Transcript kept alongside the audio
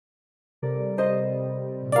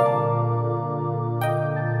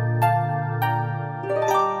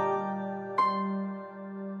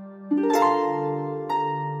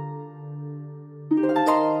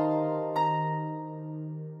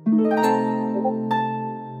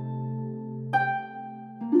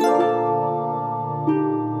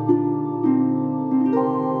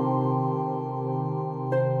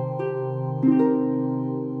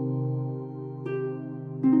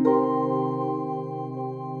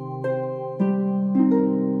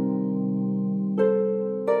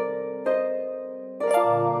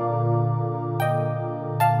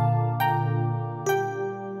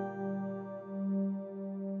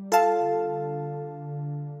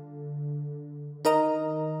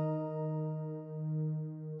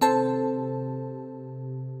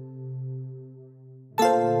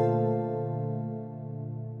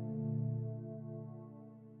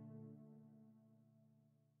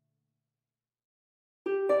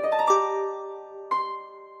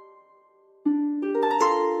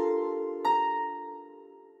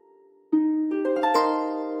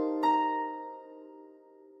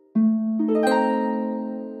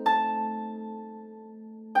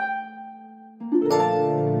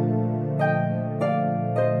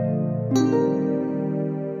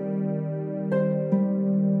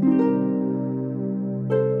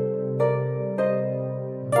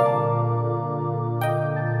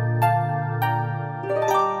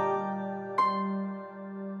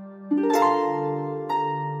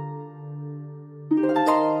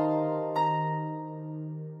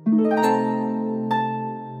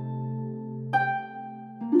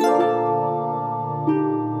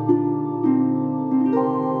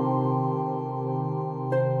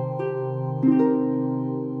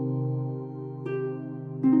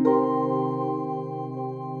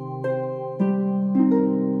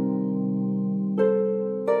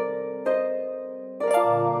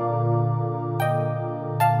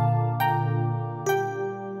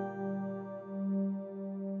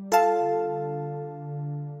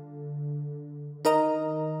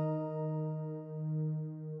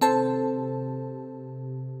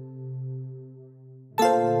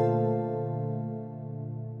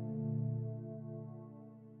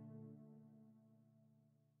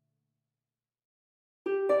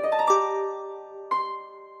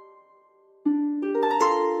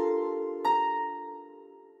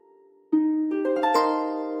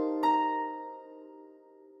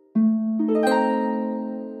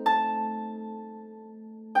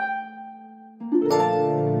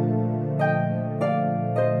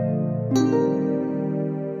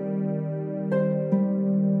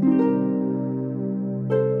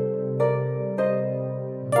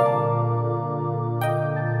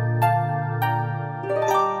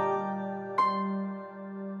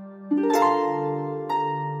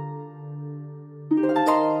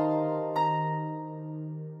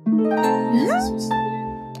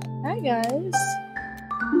Hi guys.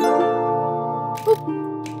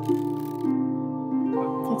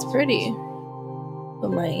 It's pretty.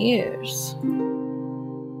 But my ears.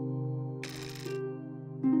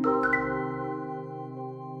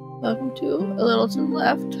 Welcome to A Little to the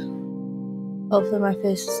Left. Hopefully my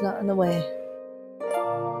face is not in the way.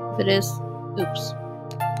 If it is, oops.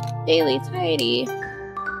 Daily tidy.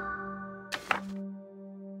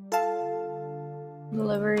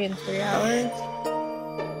 Delivery in 3 hours.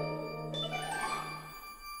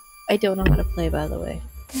 I don't know how to play, by the way.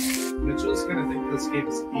 Mitchell's gonna think this game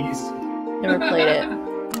is easy. Never played it.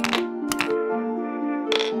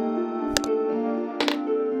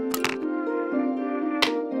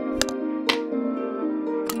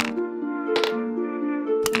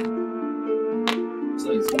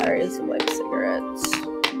 These batteries look like cigarettes.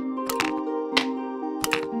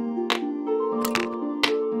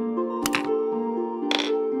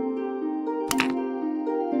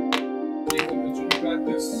 Mitchell, you got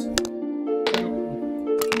this.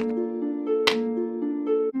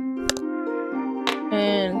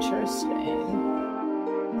 Interesting.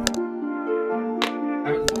 I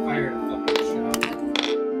haven't fired a fucking shot.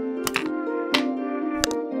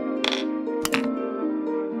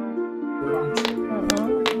 We're on to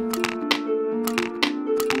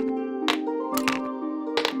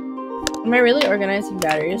Am I really organizing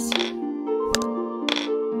batteries?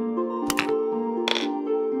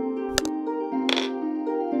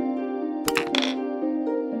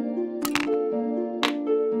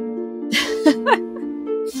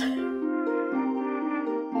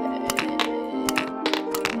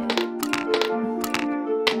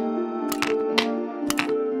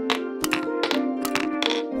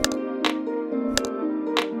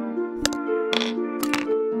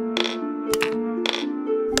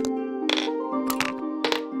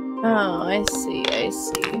 Oh, I see, I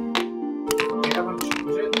see. you haven't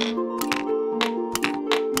changed it?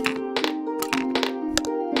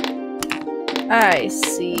 I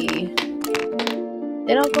see.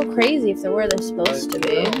 They don't go crazy if they're where they're supposed to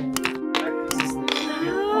be.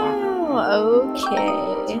 Oh,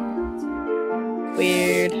 okay.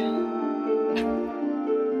 Weird.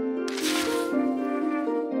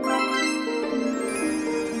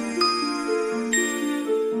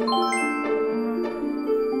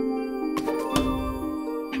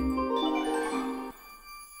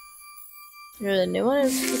 Or the new one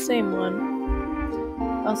is the same one.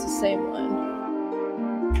 Oh, it's the same one.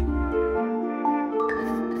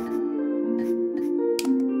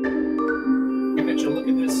 Hey Mitchell, look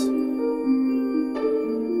at this.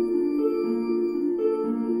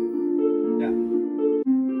 Yeah.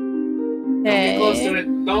 Don't get close to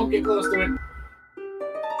it. Don't get close to it.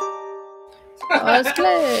 Oh, let's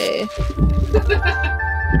play.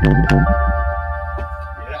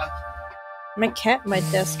 Yeah. My cat, my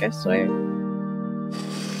desk, I swear.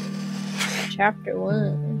 Chapter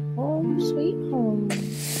 1. Home sweet home.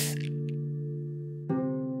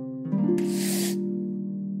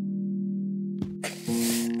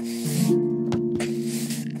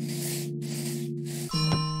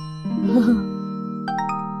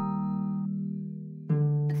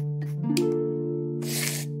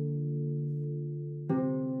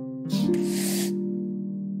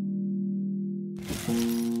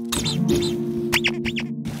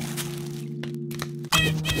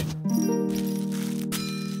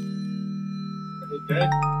 Dead?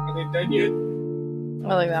 Are they dead yet?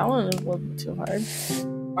 I like that one. It wasn't too hard.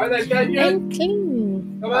 Are they dead yet? And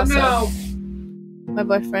clean. Come on Also, now! my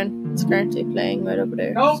boyfriend is currently playing right over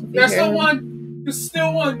there. Nope, So if you there's hear still him- one! There's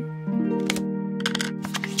still one!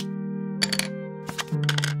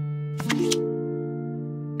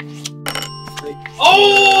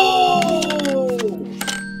 Oh!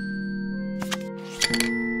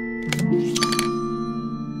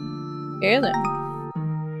 Hear them.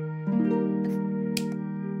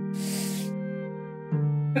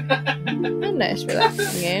 A nice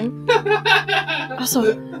relaxing game.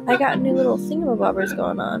 Also, I got new little thingamabobbers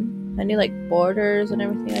going on. I new like borders and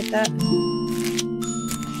everything like that.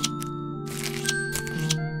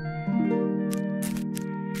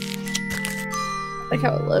 I like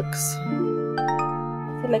how it looks.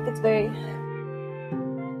 I feel like it's very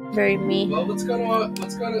me. Well, let's go to.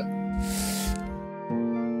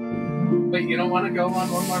 Wait, you don't want to go on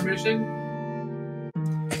one more mission?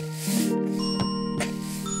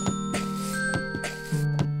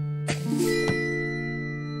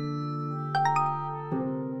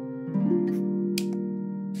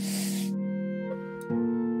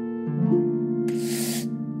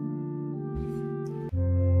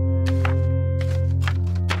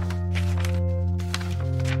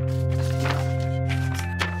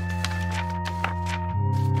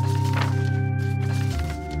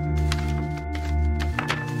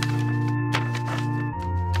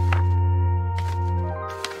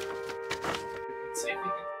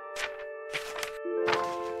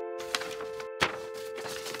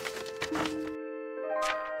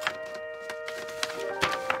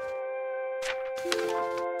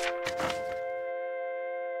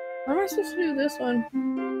 just do this one.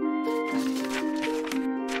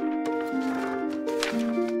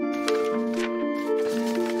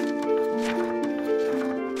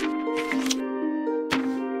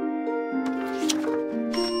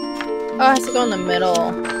 Oh, it has to go in the middle.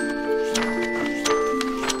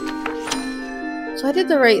 So I did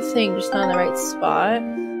the right thing, just not in the right spot.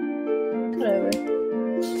 Whatever.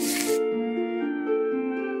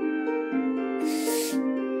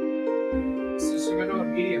 So you're gonna do a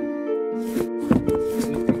medium.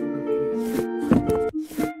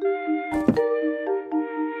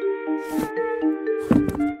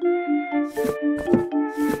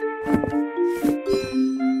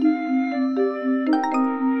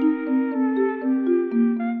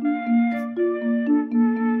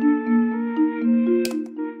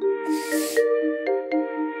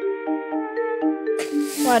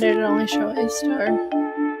 Why did it only show a star?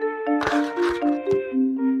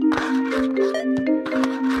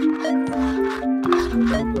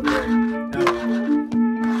 Don't go there.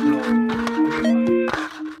 No.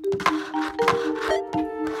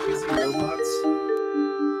 Easy robots.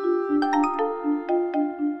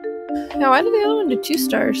 Yeah, why did the other one do 2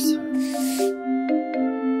 stars?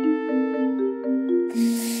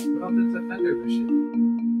 What about the defender mission?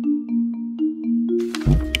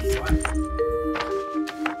 What?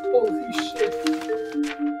 Holy shit.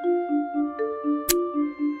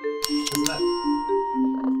 What's that?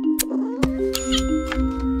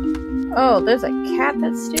 Oh, there's a cat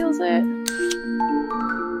that steals it?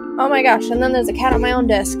 Oh my gosh, and then there's a cat on my own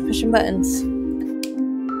desk pushing buttons.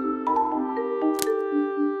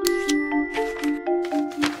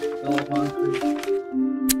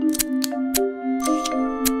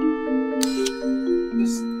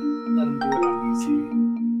 Just let him do it on easy.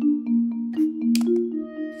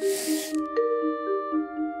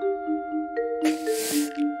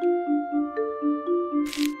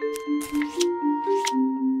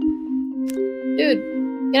 Dude,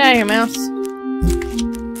 get out of here, mouse.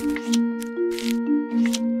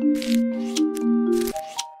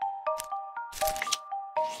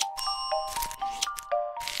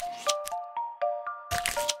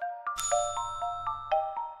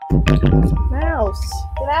 Mouse,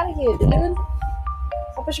 get out of here, dude.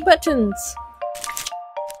 Stop pushing buttons.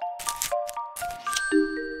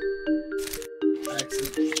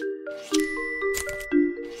 Excellent.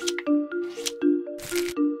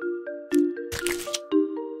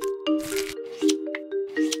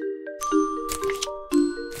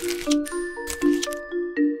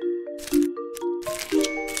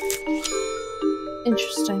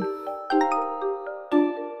 Interesting.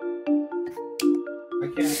 I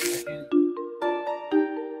can't.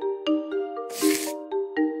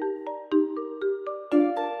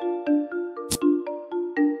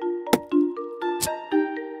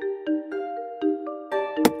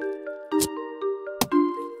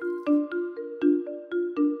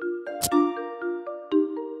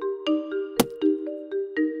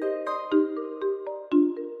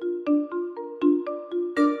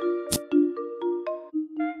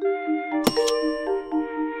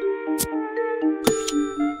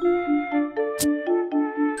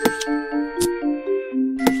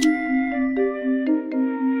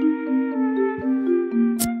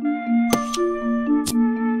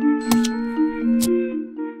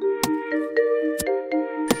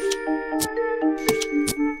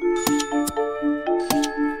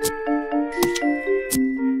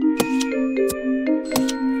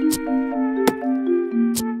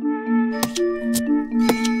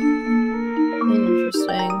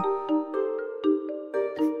 Interesting.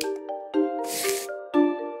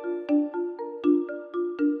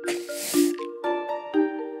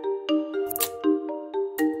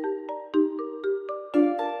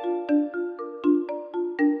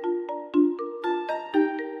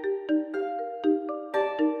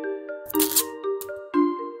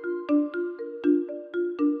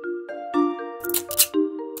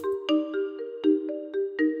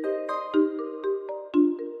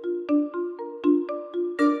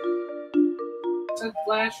 Said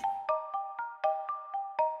Flash.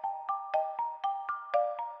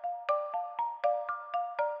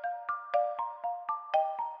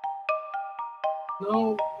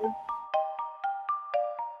 No.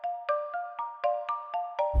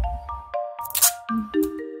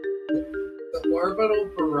 The orbital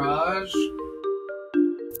barrage.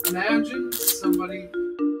 Imagine somebody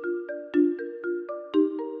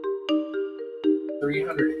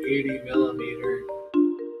 380 millimeter.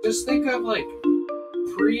 Just think of like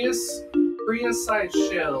Prius-sized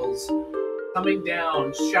shells coming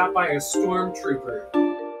down, shot by a stormtrooper.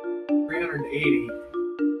 380.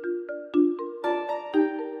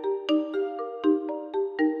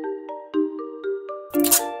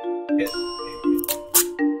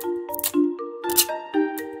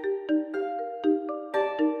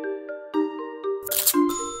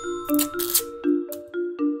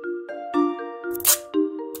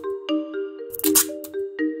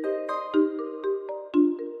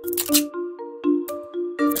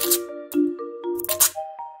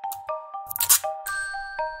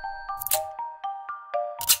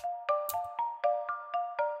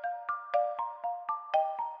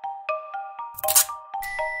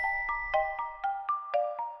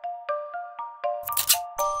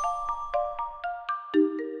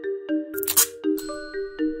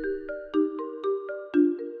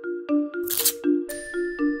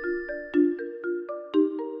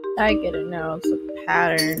 I get it now. It's a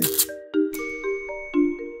pattern.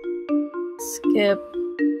 Skip.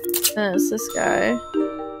 And it's this guy.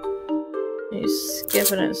 You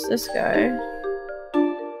skip and it's this guy.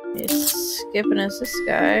 You skip and it's this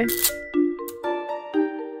guy.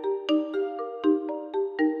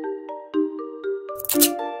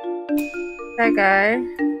 That guy.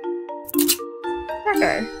 That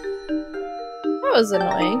guy. That was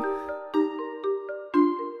annoying.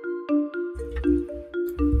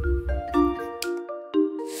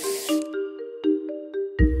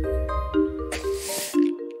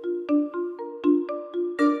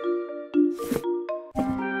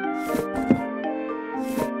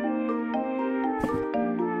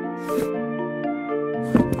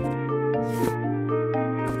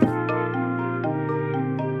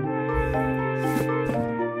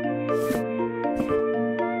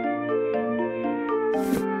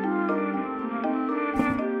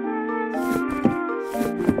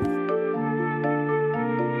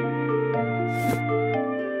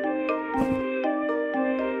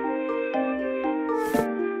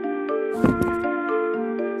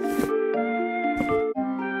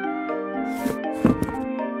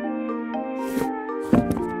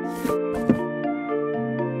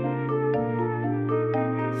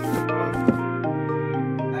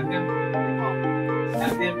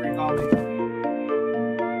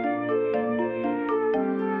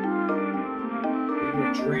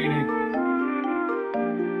 Training.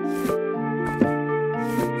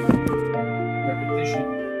 Repetition.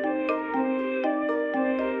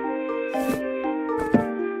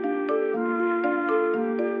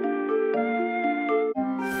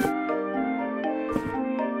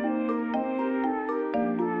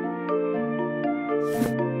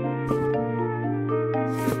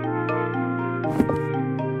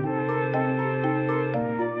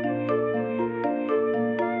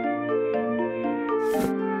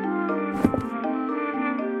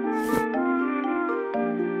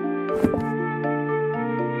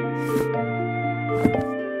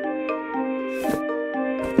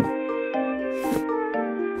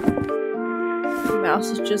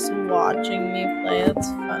 Mouse is just watching me play. That's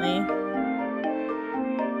funny.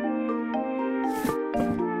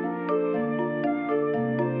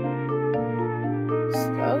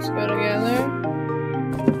 Those go together.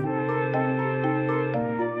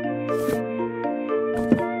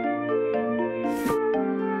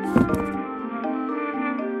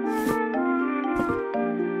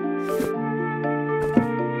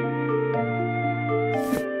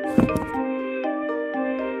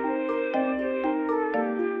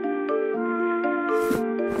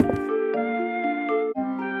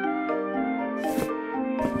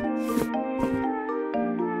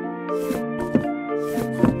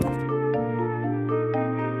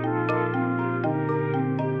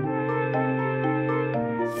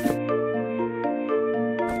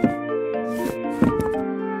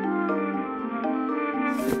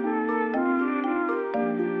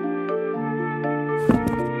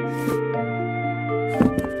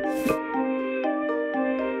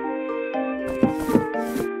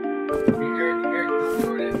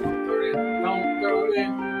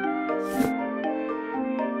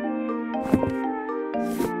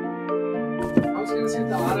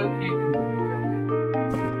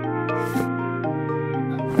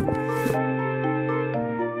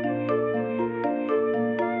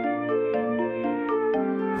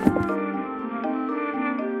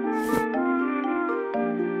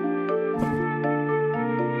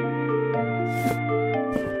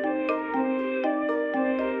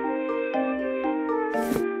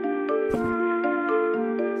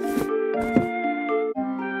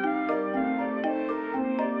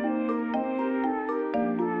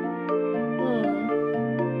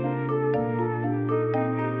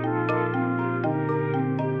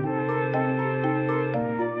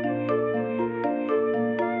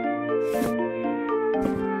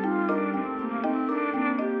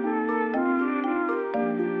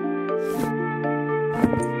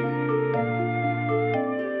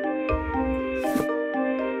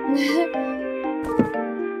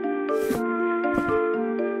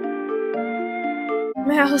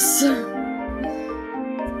 Mouse.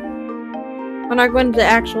 When I go into the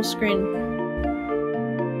actual screen.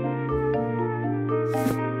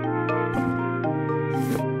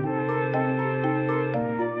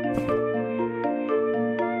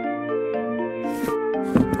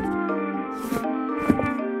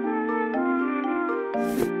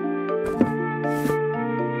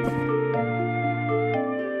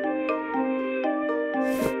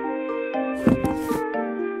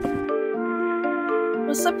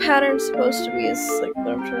 What's the pattern supposed to be is like what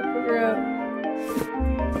I'm trying to figure out.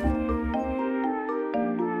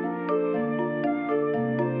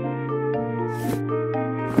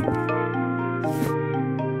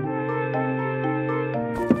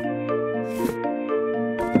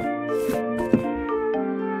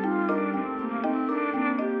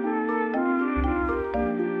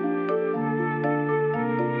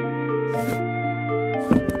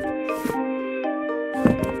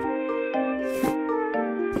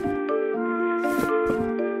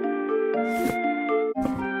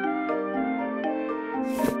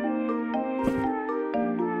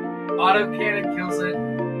 autocannon kills it.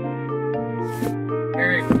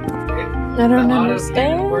 Eric, I don't the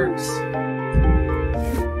understand. autocannon works.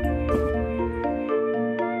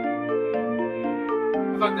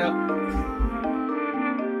 I fucked up.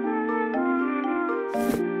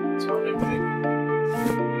 So I didn't think.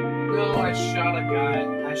 No, I shot a guy.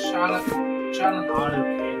 I shot an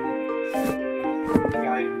autocannon. The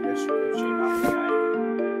guy in this ricocheted off the guy.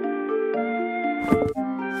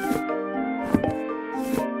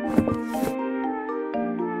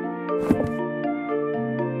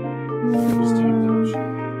 Just doing dumb shit.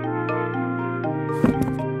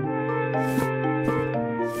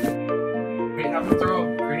 Wait, I'm gonna throw a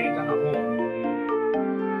grenade down the hole.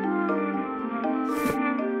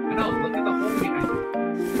 I know, look at the hole behind you.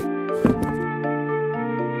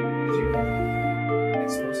 Did you?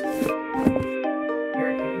 Explosive.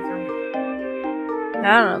 Eric, can you throw me? I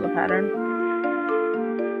don't know the pattern.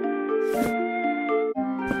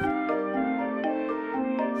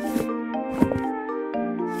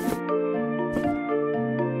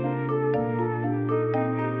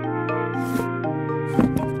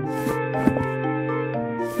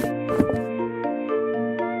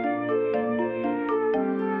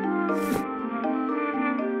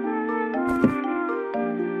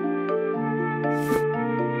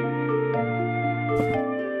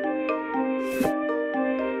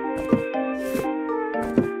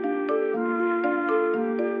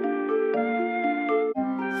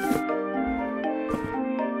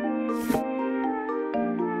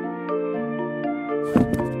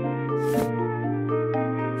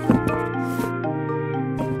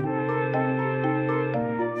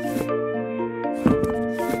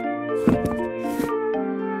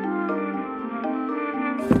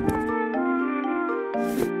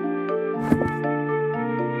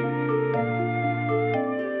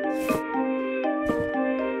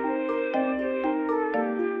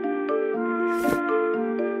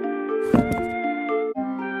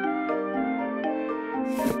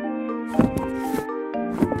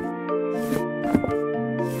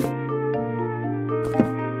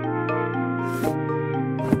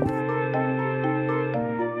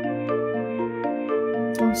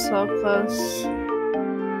 I'm so close.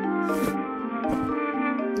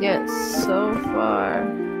 Yet so far.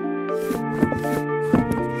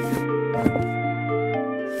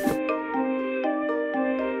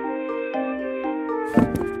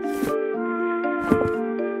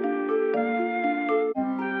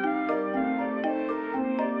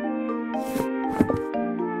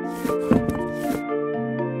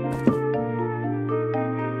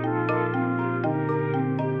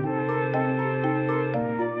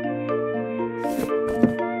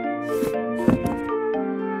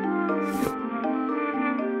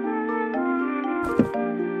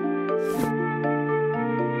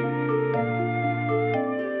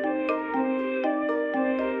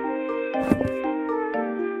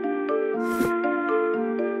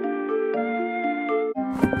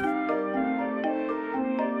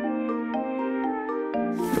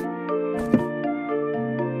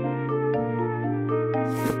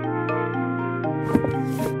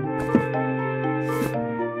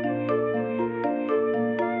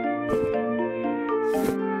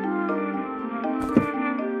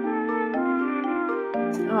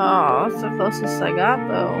 Oh, that's the closest I got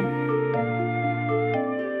though.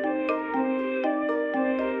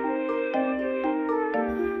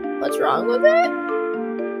 What's wrong with it?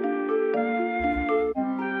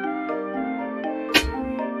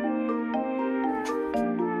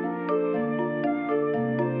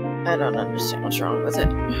 I don't understand what's wrong with it.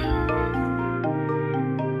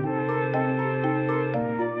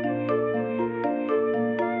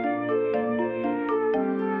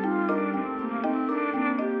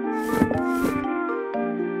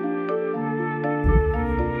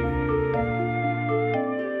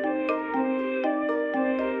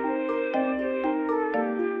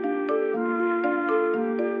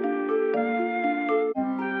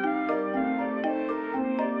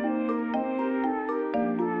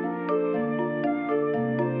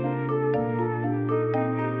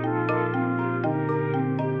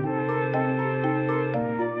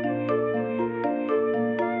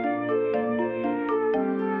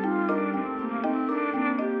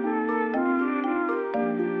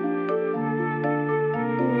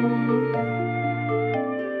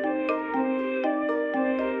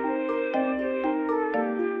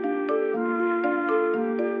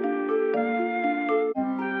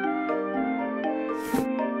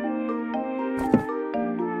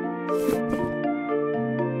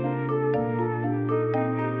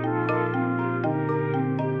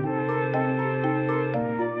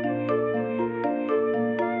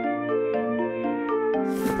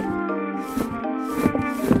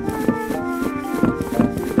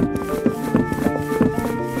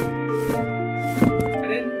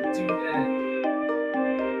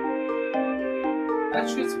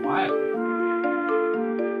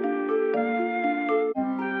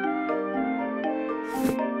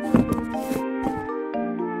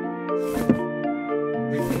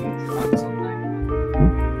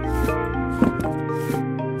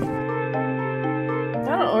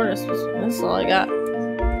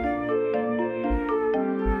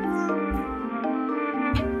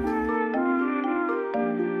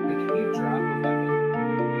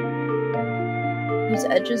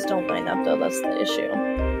 these edges don't line up though, that's the issue.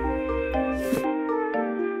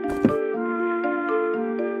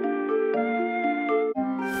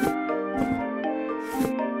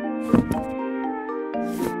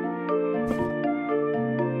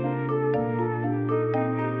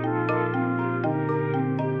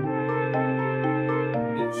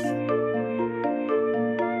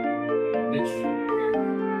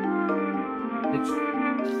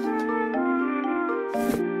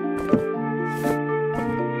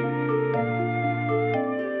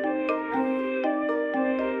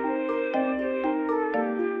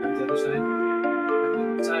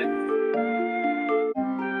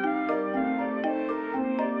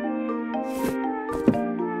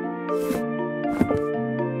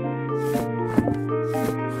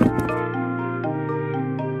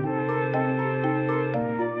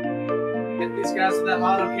 Get these guys with that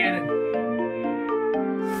auto cannon.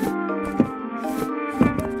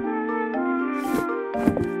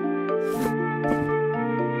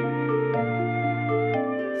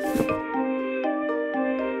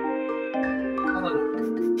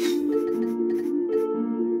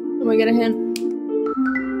 Can we get a hint?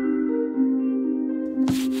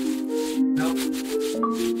 Nope.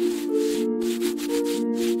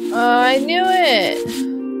 I knew it!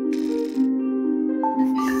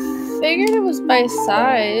 Figured it was by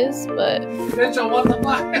size, but Mitchell, what the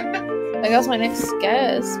fuck? I guess my next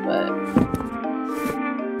guess, but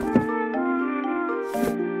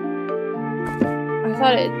I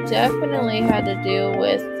thought it definitely had to do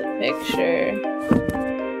with the picture.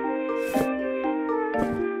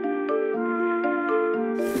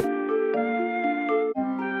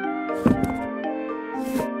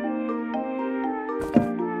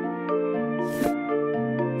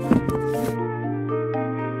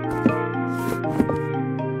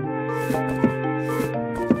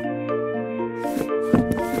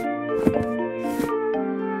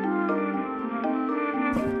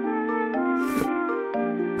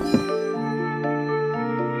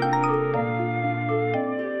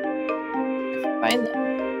 Find them.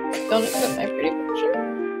 Don't accept my pretty picture.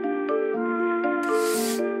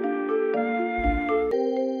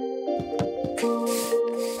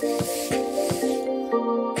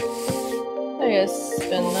 I guess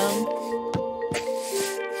spin them.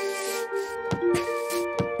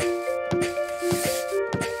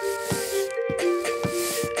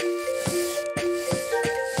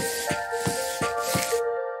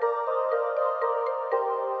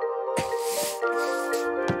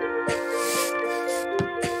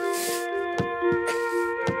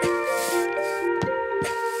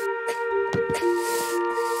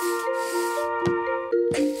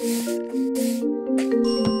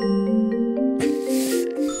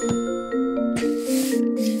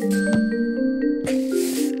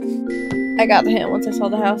 I got the hint once I saw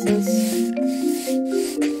the houses.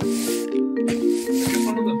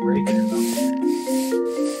 One of the breakers up there.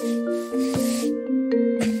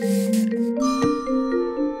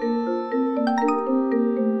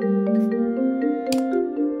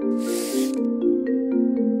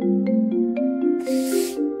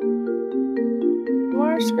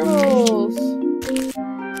 More scribbles.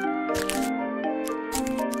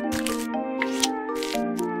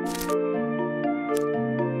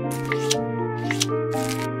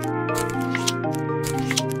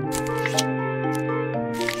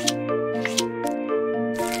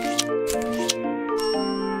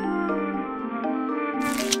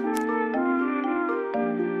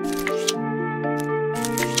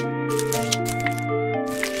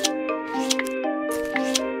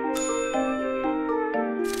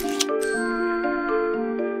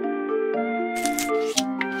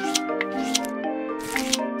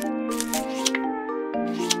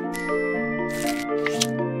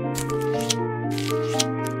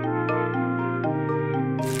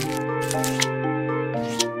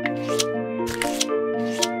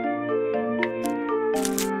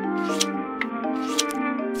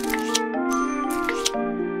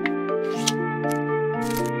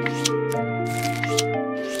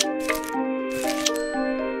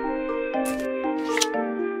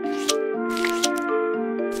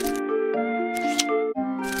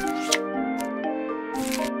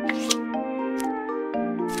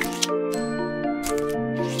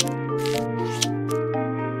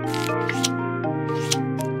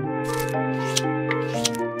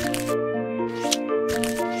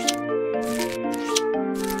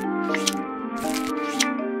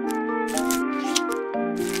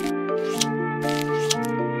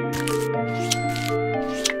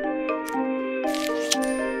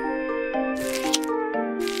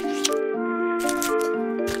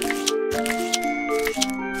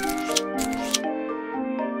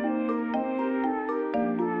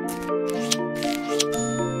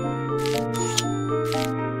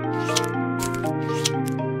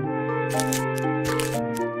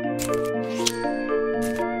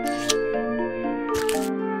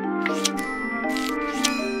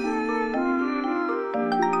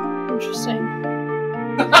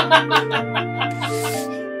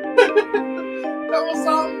 That was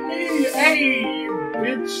not me! Hey, you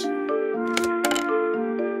bitch!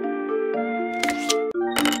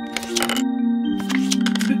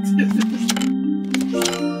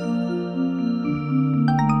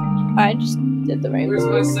 I just did the rainbow.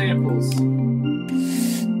 Where's my samples?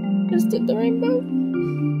 Just did the rainbow.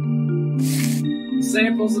 The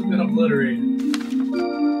samples have been obliterated.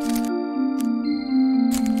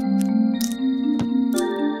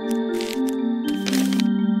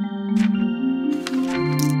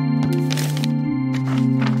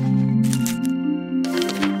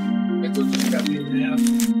 I told you got me in half.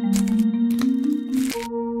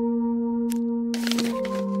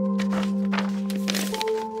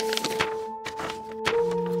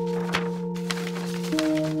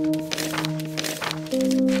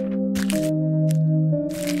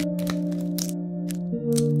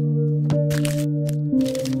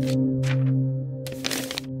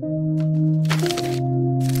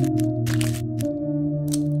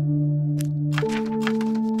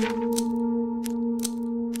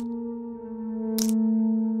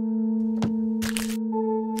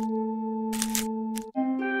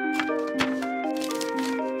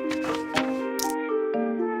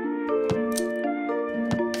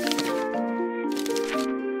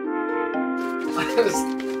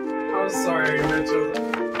 I'm sorry, Mitchell.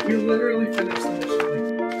 We literally finished the mission like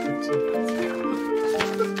 15 minutes ago.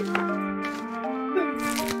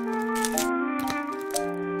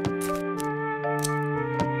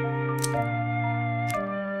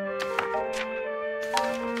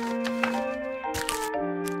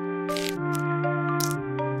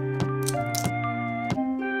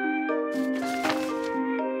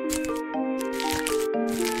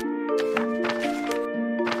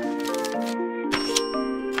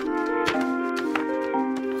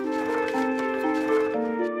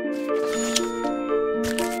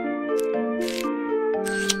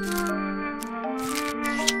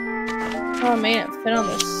 Oh man, it fit on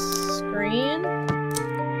the screen.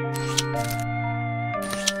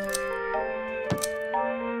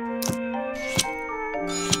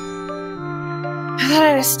 I thought I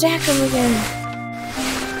had to stack them again.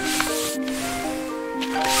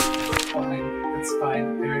 Fine, it's fine.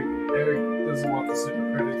 Eric doesn't want the super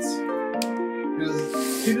credits.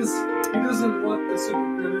 He doesn't want the super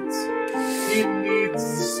credits. He needs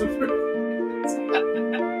the super credits.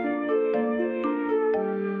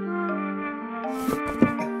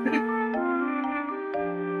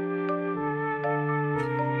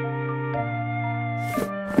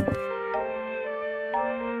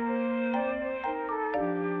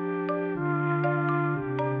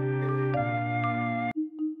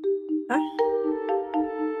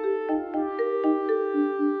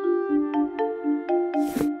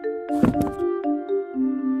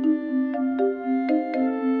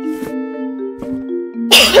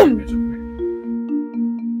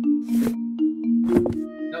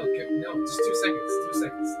 No, just 2 seconds. 2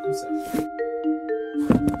 seconds. 2 seconds.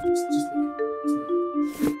 Just what?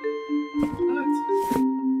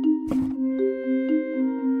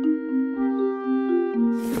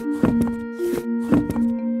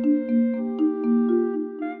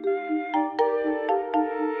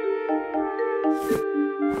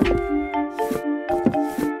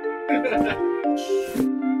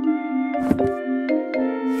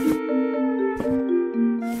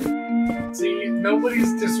 See,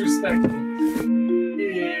 nobody's disrespectful.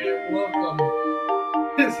 Yeah, welcome.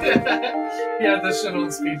 Yeah, this shit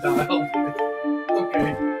on speed dial.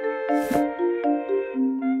 Okay.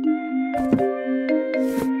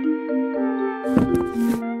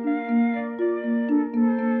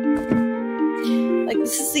 Like,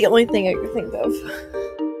 this is the only thing I could think of.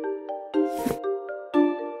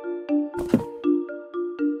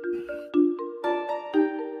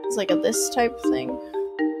 It's like a this type thing.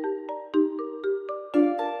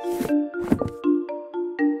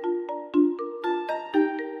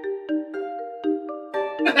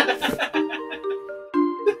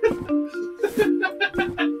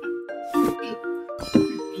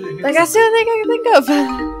 Like, that's the only thing I can think of.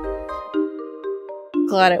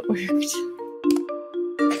 Glad it worked.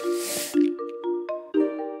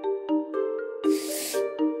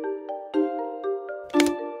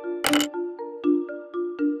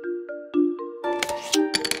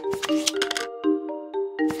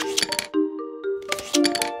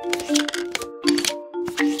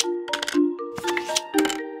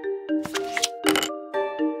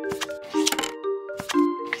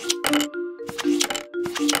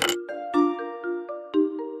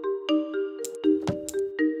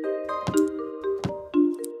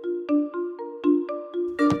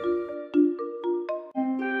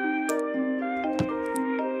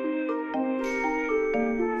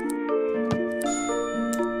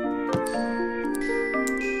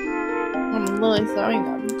 literally throwing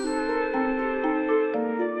them.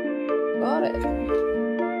 Got it.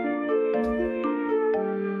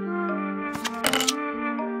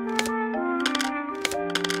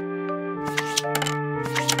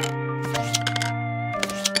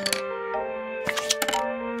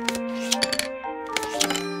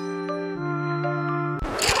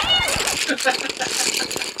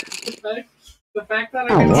 The fact that I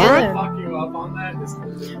can Yeah. fuck you up on that is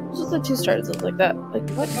Just the 2 stars look like that. Like,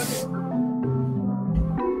 what? What?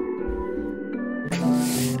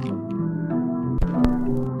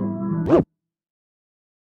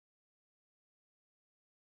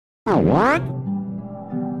 What?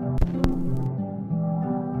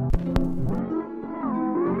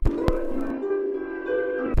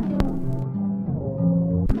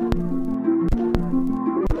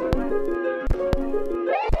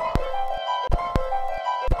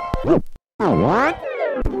 What?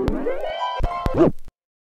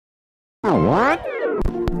 What?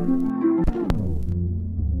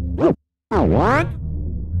 What?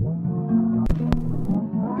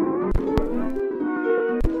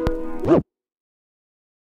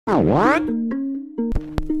 What?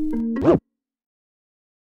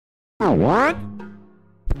 What?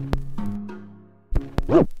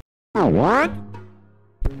 What?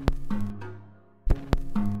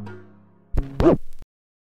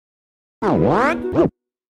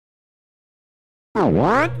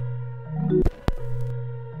 What?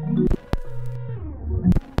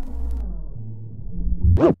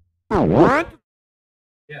 What?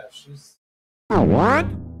 yeah, she's What?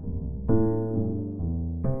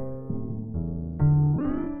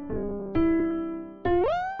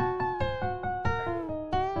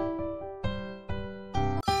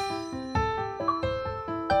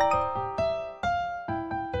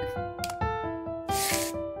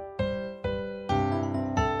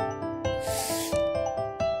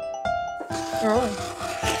 Oh.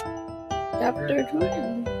 Chapter 2.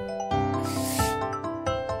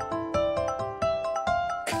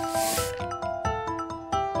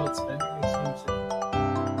 oh, it's vending machine too.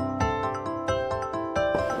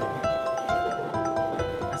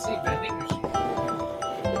 I see vending machine.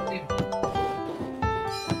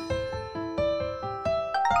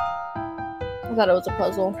 I thought it was a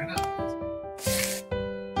puzzle. Why not?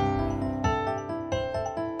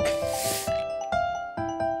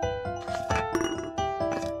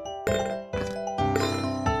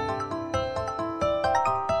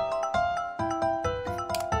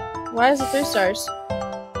 Why is it 3 stars?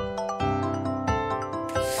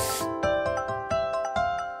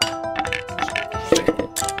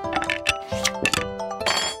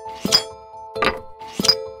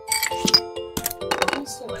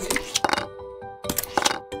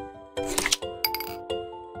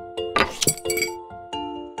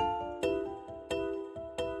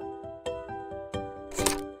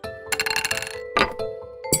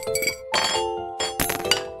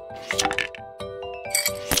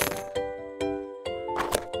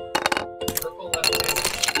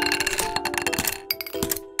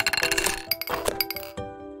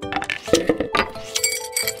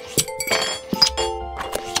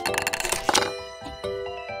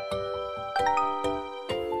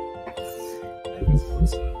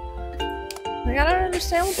 Like, I don't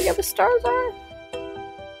understand what the other stars are.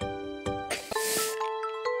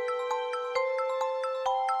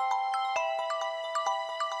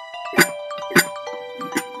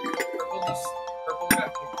 Purple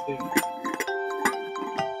got picked too.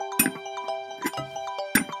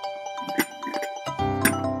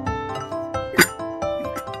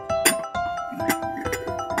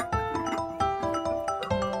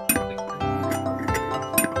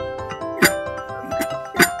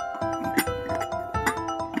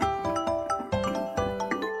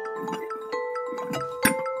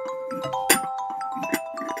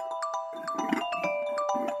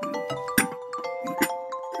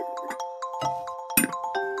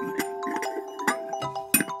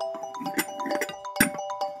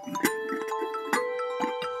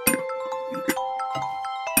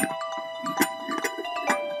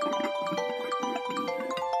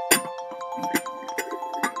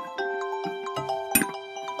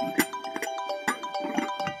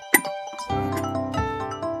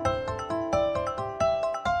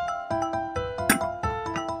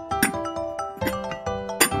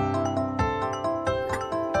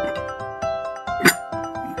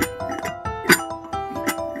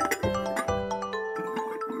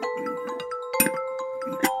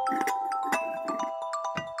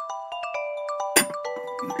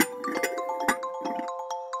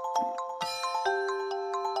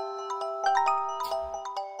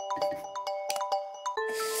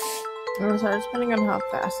 I'm sorry, depending on how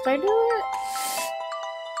fast I do it.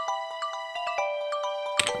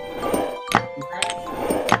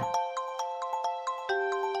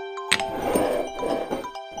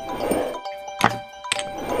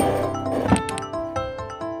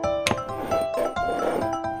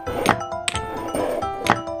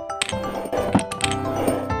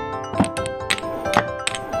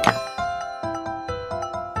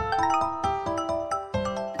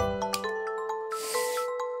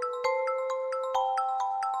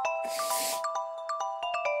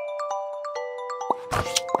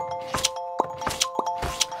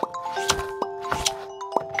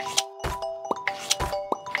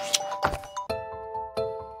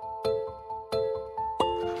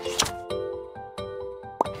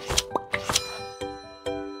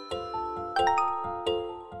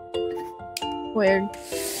 Weird.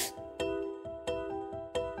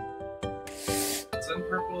 Send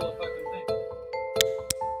purple a fucking thing.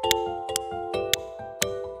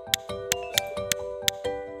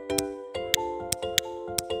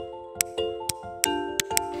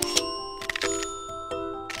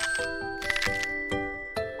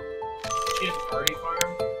 She had a party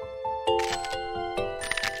farm?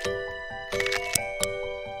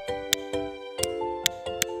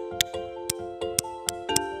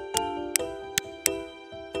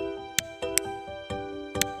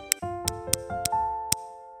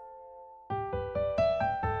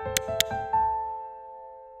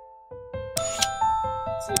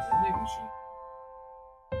 See a vending machine.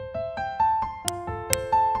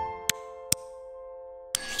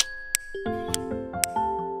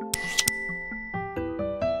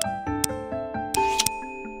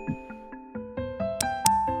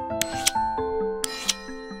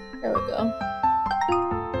 There we go.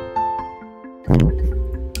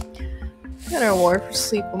 Got an award for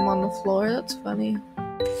sleep. I'm on the floor. That's funny.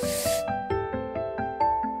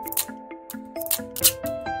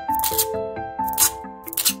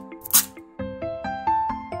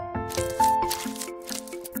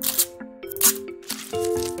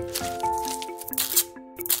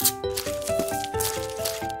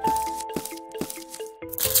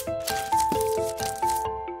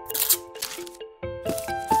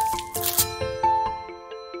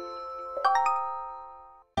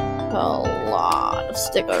 A lot of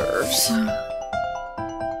stickers.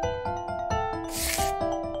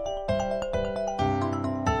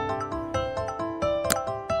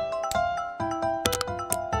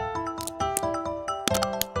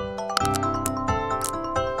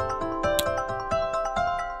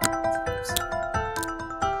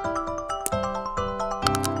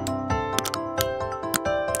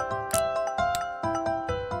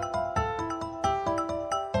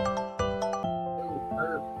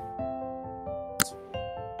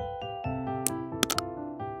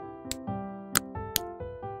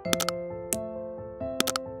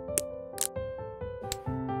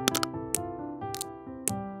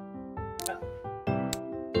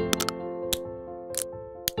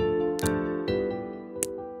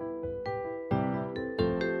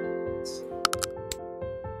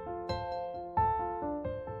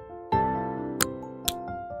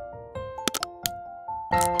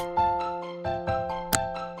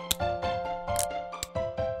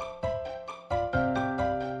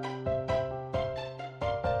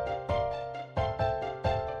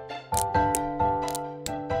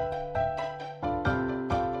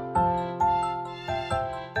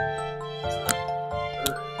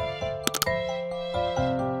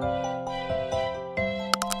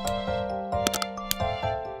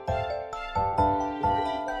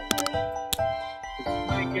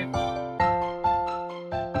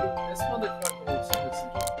 This motherfucker will send us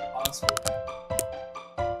into the hospital.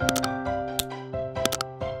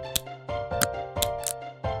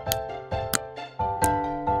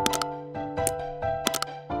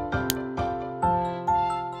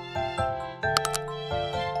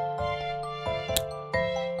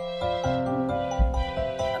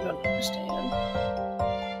 I don't understand.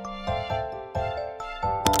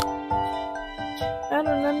 I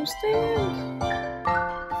don't understand.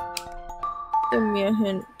 Give me a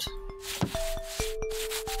hint.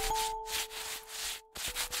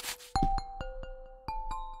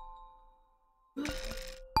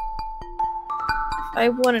 I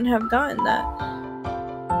wouldn't have gotten that.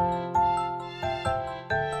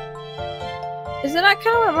 Isn't that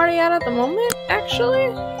kind of what I'm already at the moment,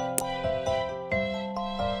 actually?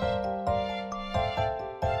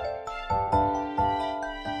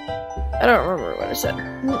 I don't remember what I said.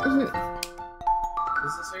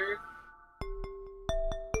 Is this Eric?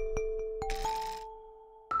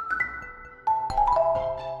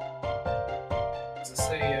 Does it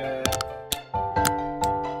say,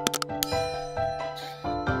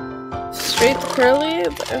 Straight curly,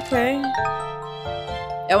 but okay.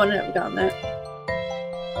 I wouldn't have gotten that.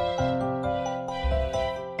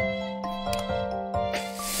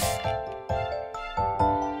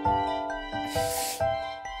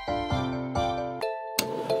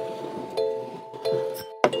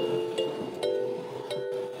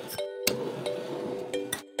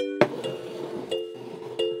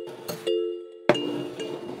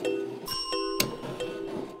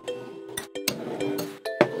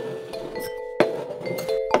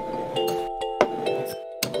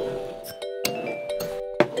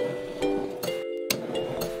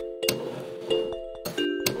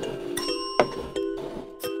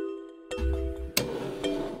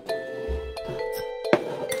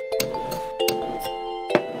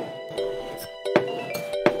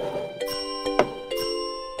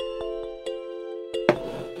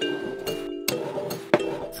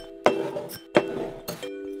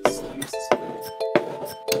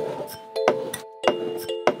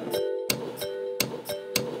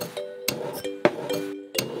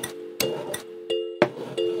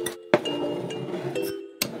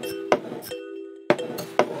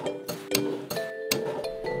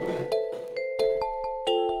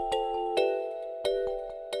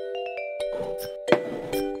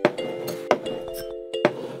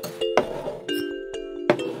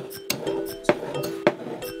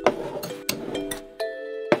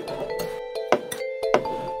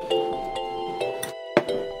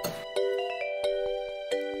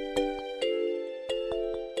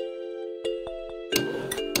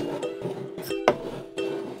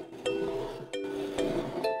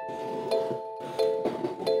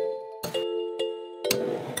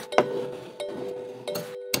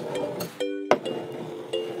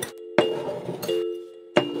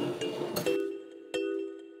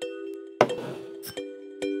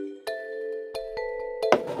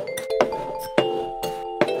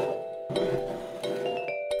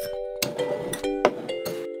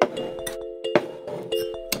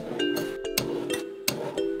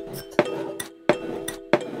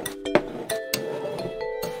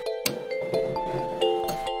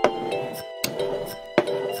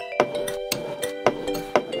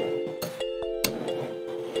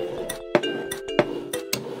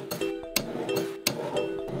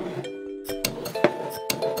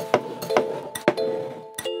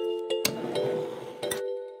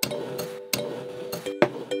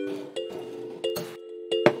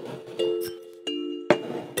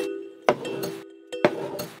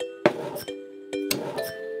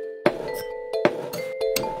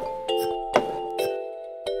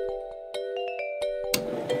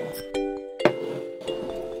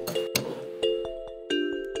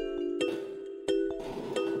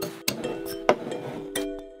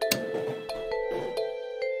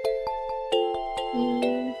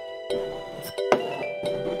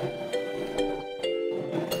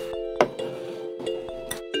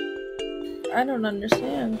 I don't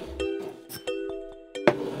understand.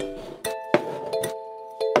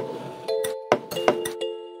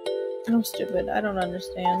 I'm stupid. I don't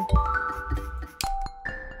understand.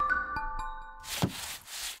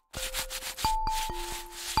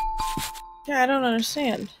 Yeah, I don't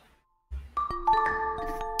understand.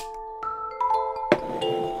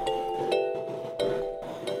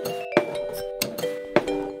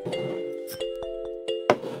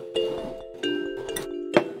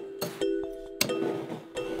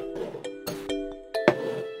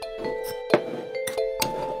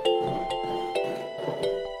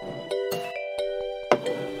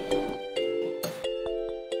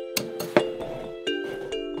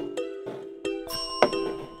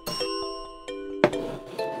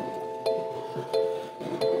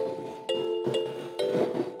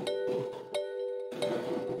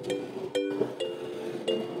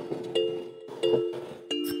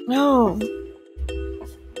 No.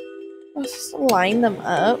 Let's just line them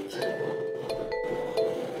up.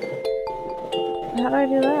 How do I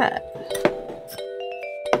do that?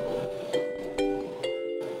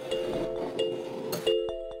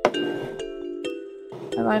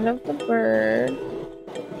 I lined up the bird.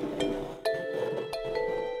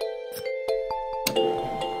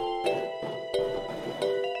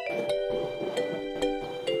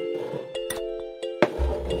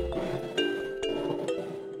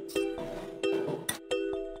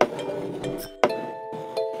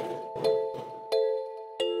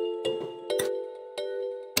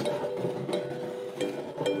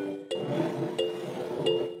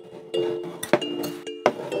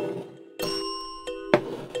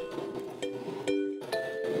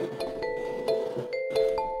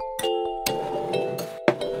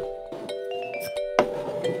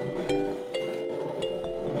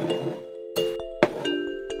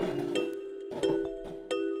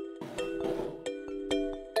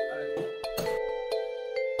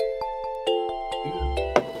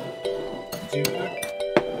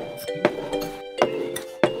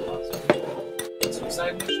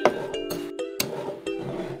 Suicide mission?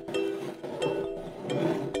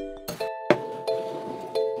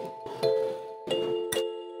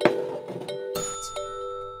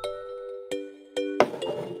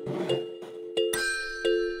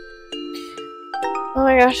 Oh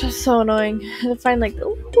my gosh, that's so annoying. I had to find like the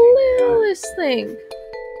littlest thing.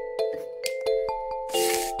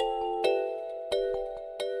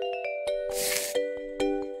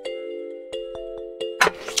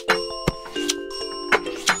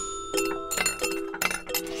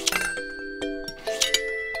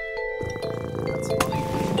 That's funny.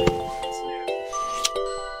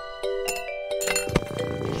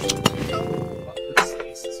 What this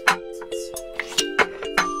is.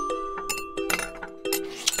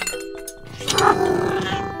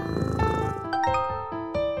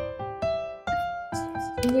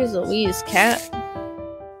 Here's Louise' cat.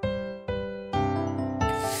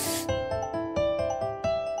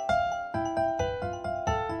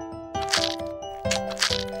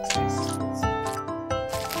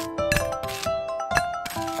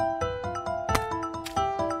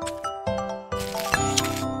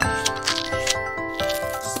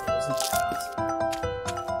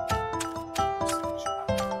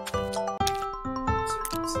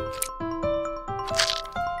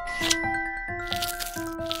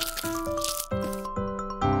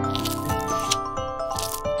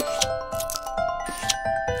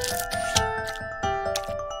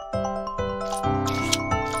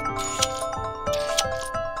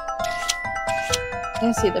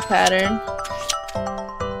 I see the pattern.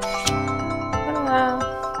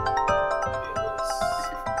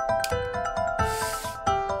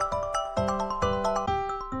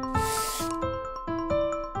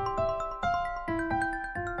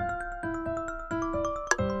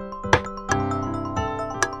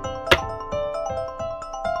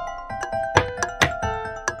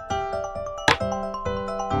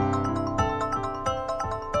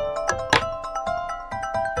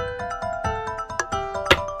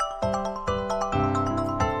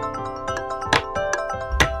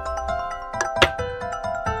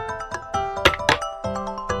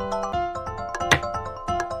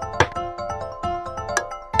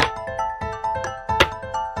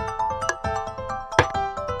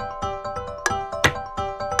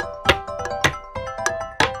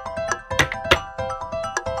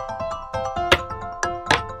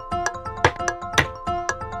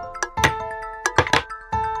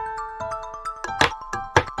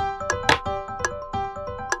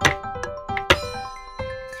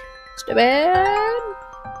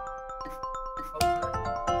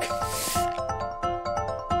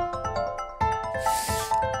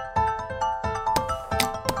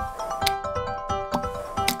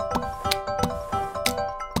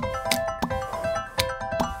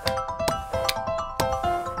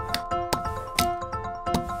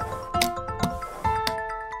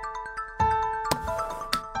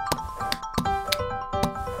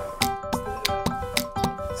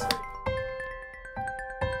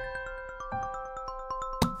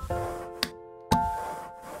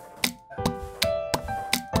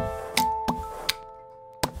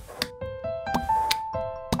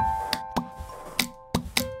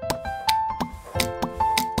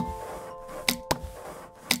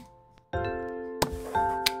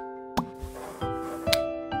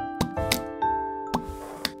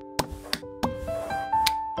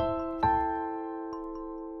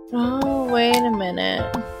 Wait a minute.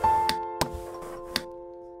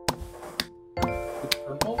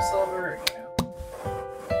 Purple, silver, yeah.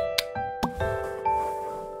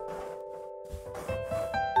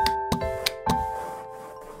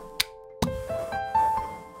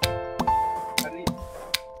 How do you...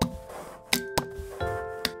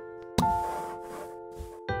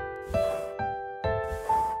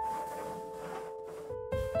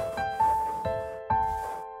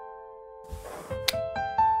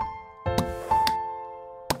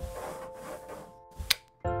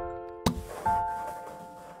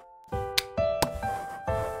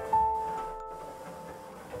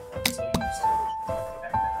 So you still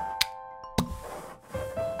back down.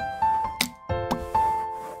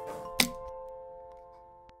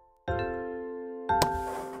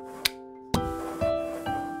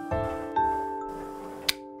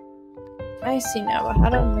 I see now, but how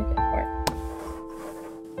do I make it work?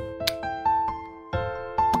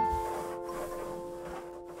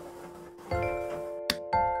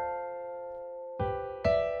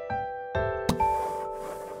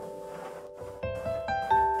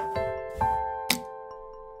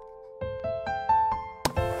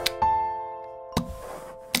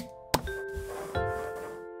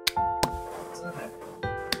 It's not that.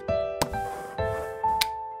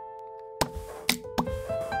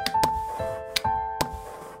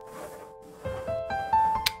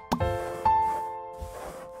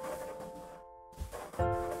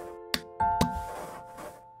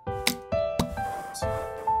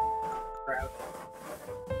 Crowd.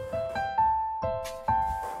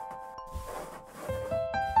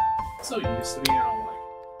 So used to be on like.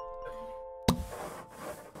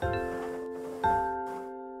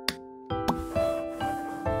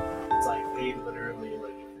 It's like they literally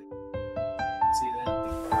like see that.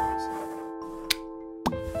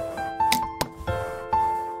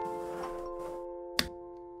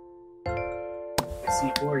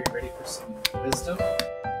 C4, you ready for some wisdom?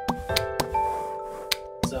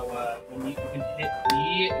 So when you can hit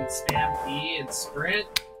E and spam E and sprint,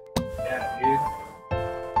 yeah, dude,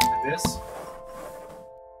 like this.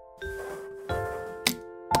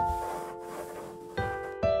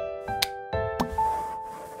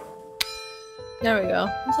 There we go.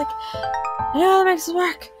 I was like, I know how that makes this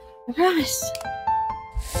work. I promise.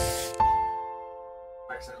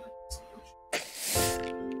 Accidentally.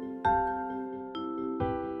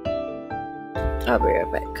 I'll be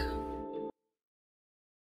right back.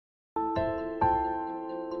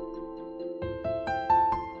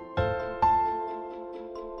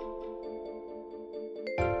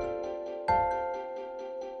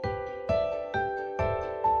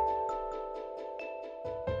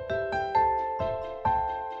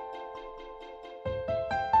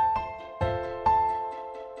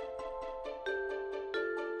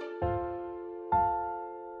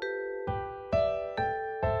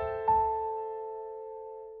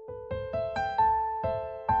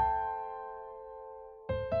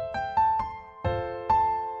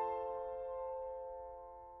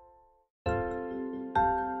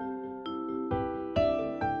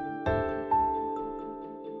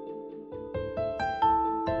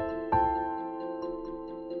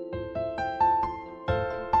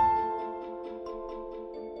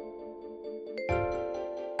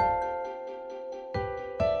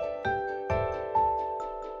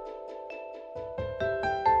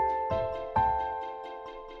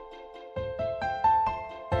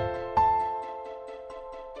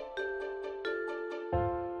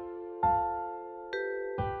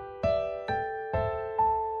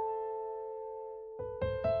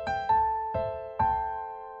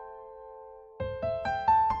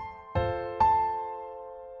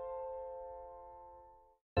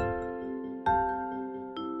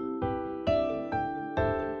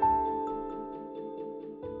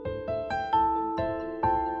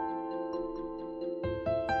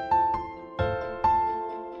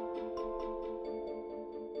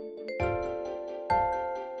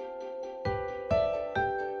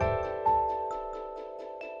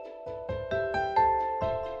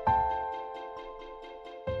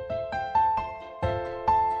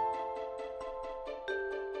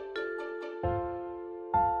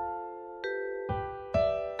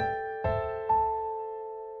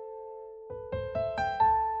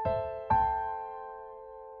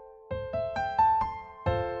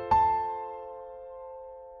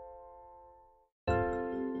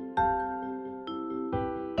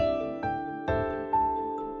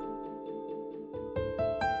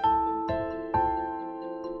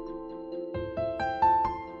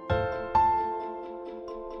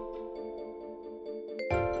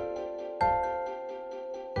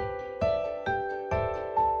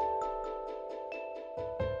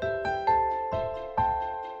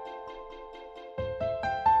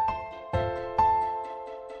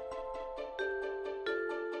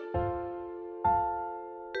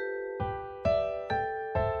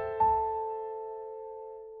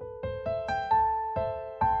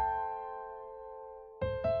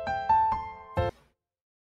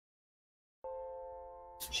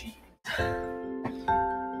 cheese. Hmm?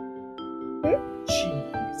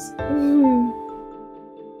 Cheese.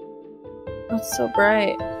 That's so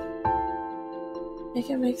bright. Make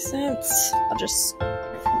it make sense. I'll just.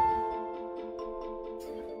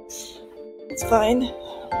 It's fine.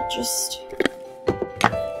 I'll just.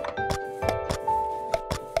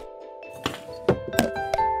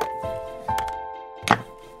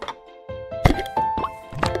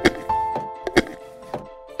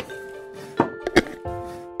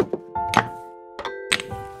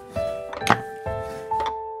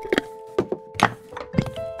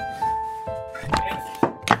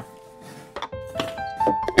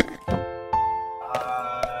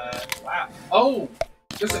 Wow. Oh!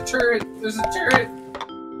 There's a turret! There's a turret!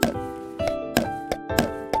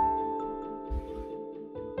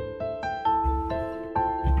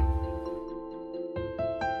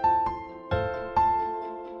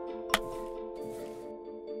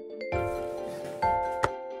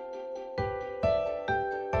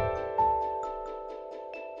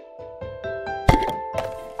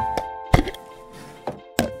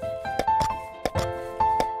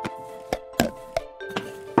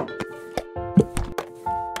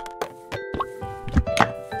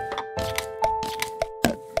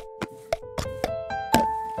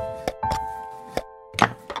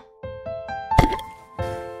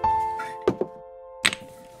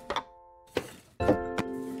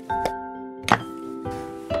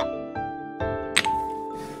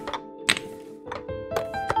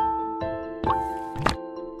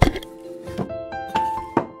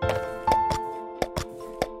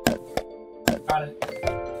 Got it.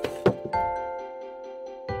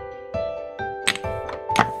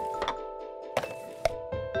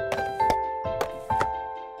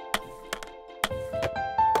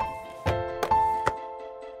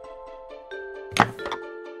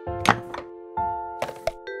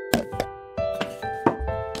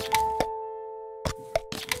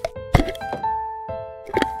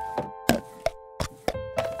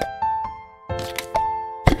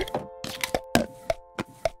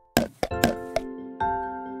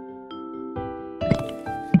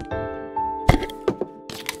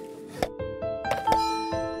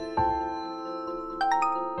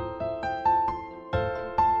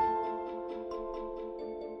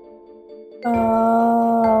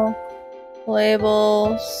 Oh.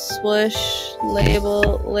 Label, swoosh, label.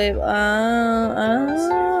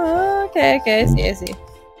 Okay, I see.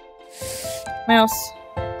 Mouse.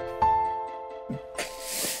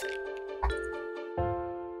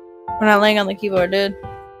 We're not laying on the keyboard, dude.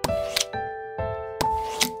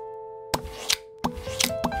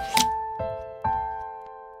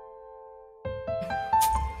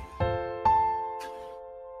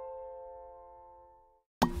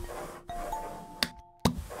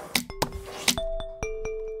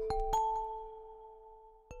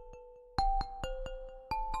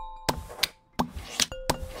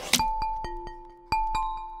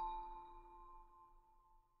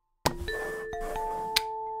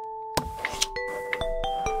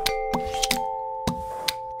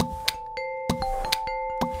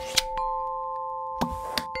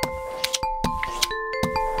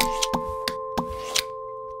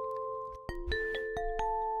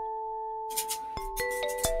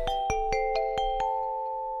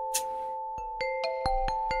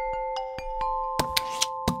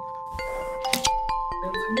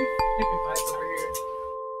 There's a new picking pipe over here.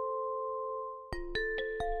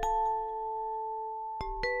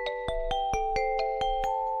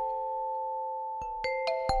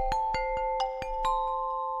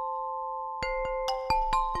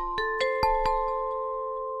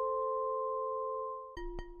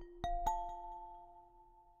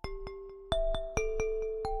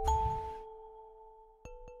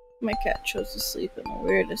 My cat chose to sleep in the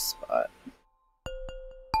weirdest spot.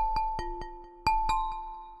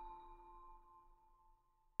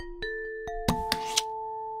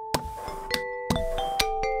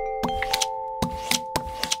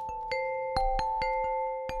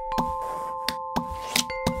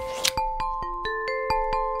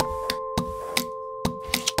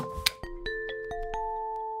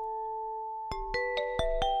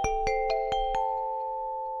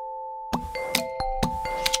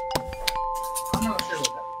 I'm not sure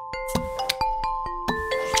what that was.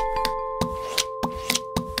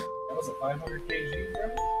 That was a 500 kg, bro?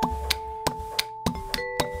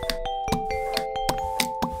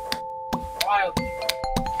 Wild.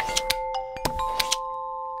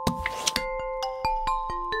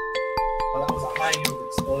 Well, that was a high yield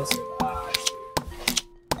explosive. I see.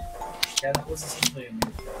 Yeah, that was essentially a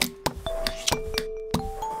nuke.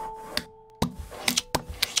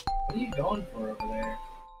 What are you going for over there?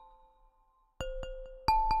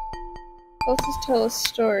 Let's just tell a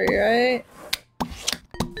story, right?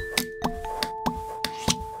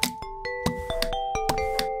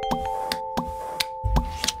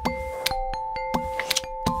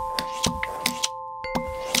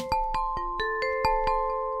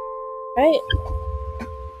 Right?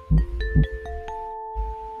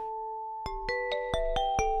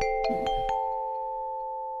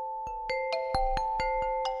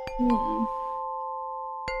 Hmm.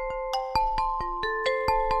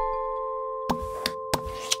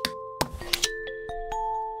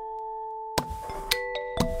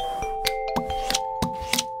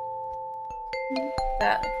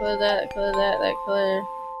 That color, that color, that color.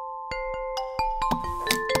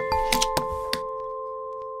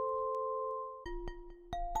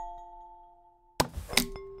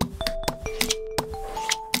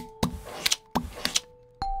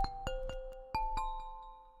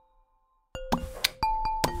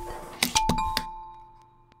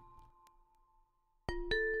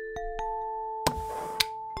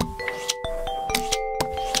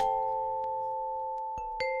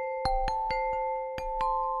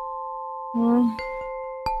 Hmm.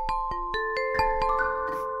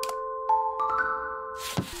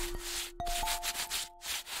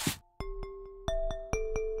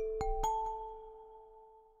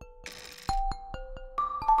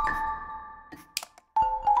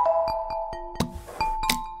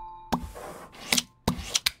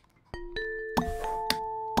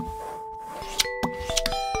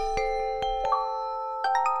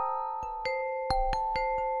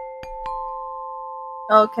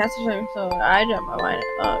 Oh, Kattsy.Chams, so I jumped my mind.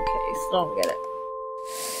 Okay, still don't get it.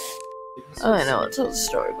 Oh, I know it tells a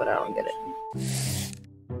story, but I don't get it.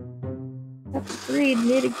 Have to read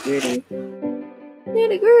nitty gritty.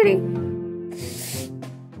 Nitty gritty.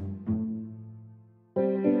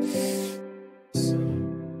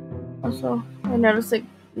 Also, I noticed like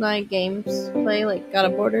my games play like got a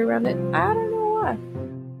border around it. I don't know why.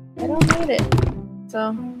 I don't need it.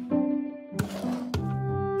 So.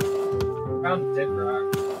 Found dead rock.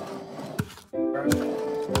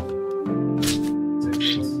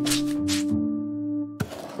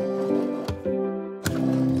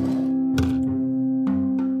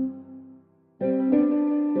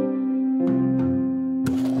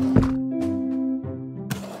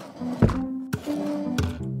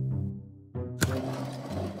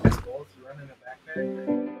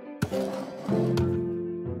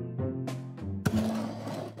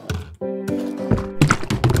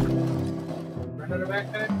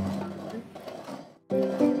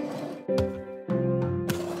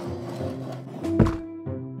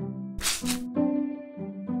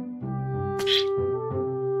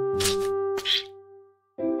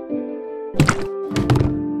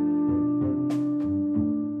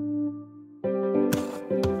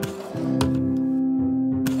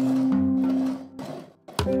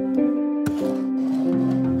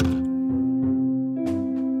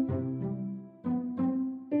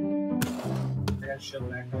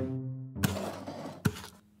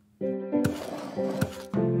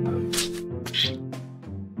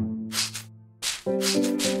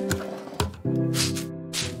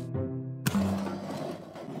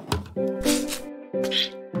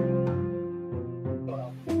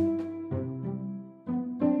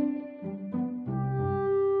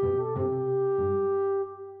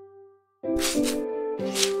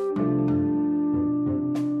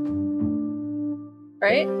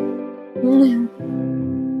 Right?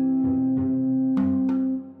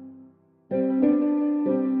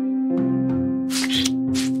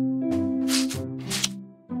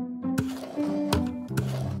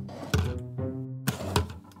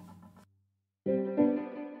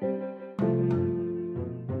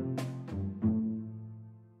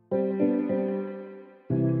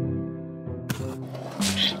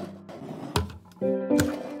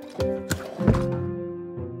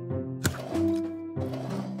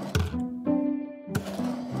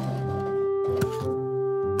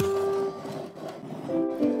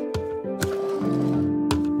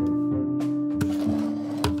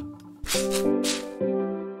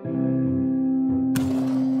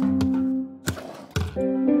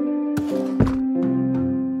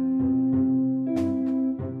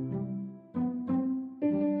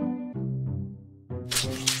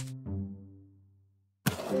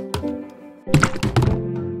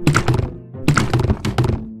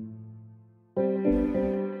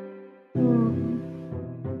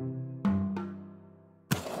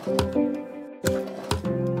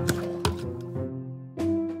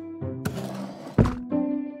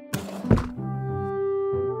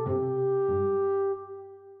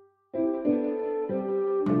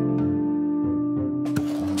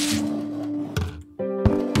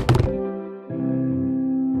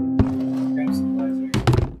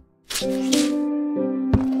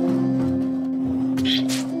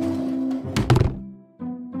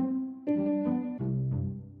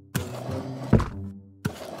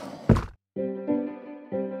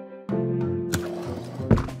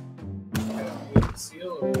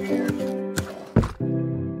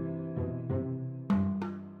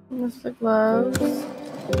 There's the gloves.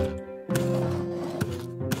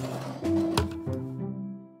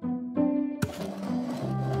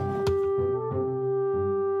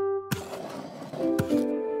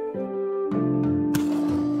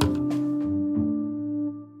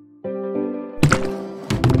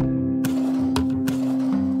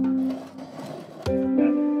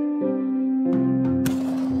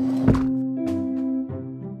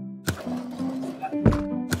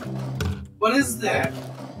 What is that?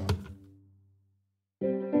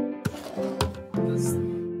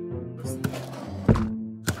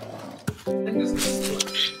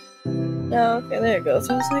 No, okay, there it goes.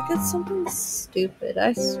 I was like, it's something stupid,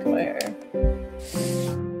 I swear.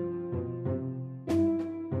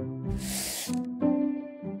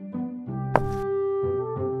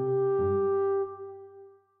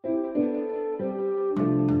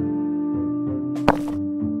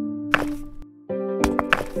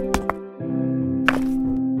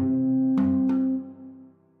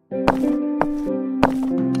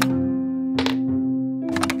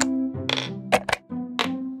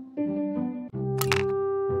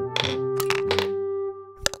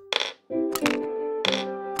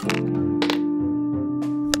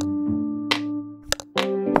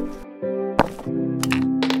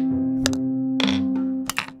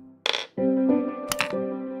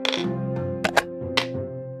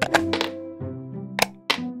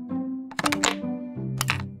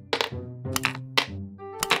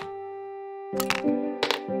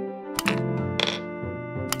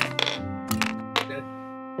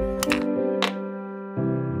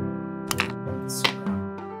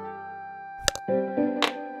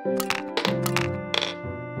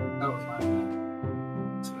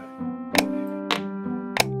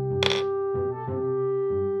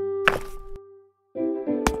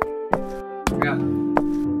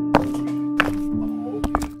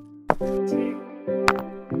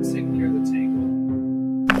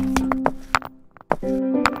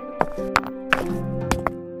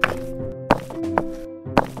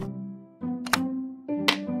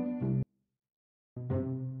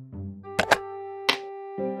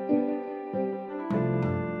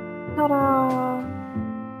 Ta-da!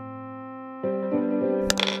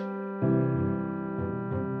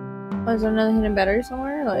 Oh, is there another hidden battery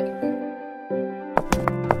somewhere? Like,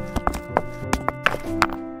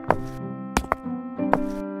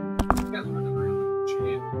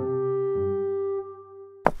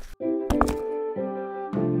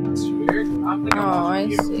 oh, I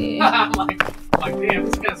see. I'm like, damn,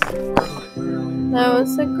 this guy's really. No,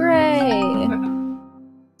 it's a gray.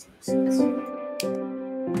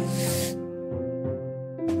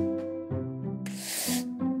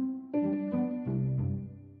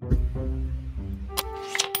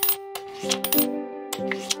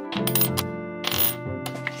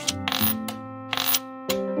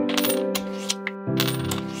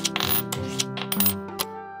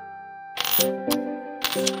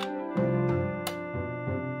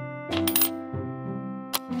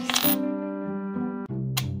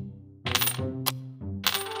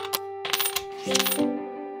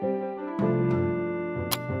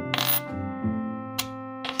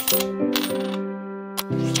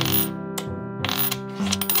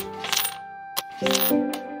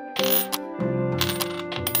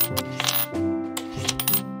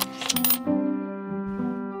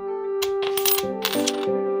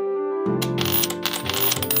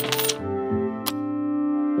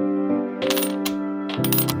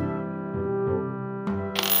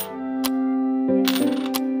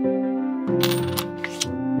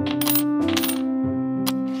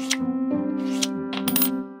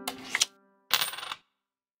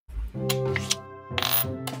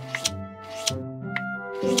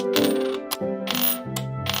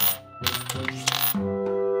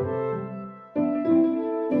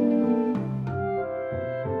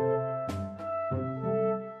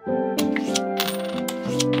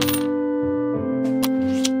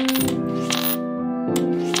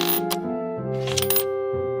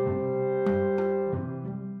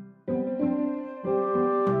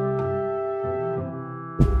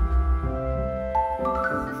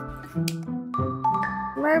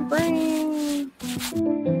 My brain. I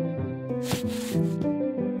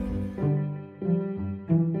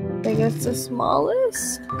think it's the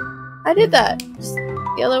smallest. I did that. Just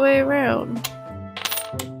the other way around.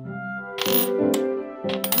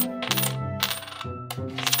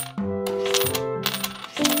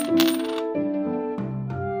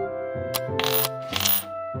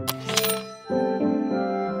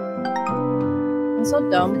 I'm so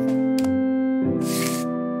dumb.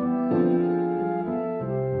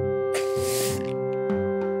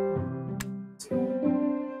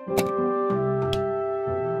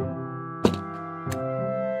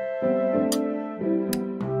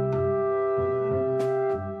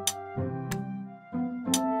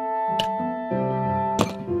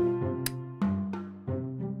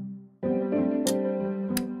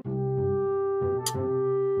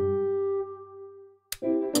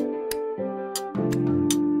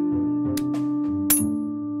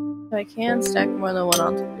 I can stack more than one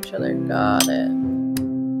on top of each other. Got it.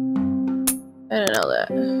 I didn't know that.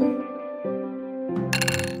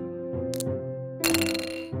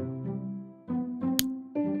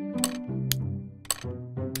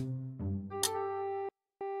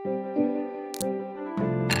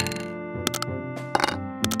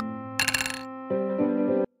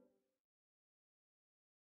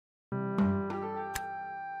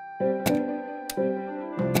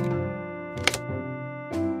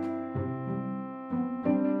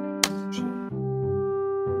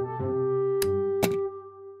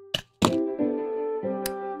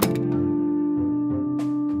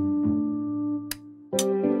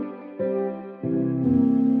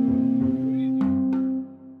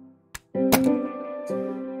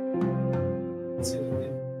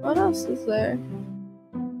 What else is there?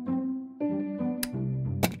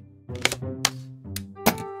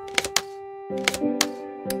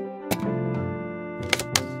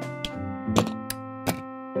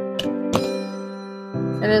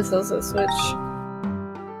 It is also a switch.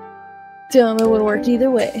 Damn, it would work either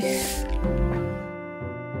way.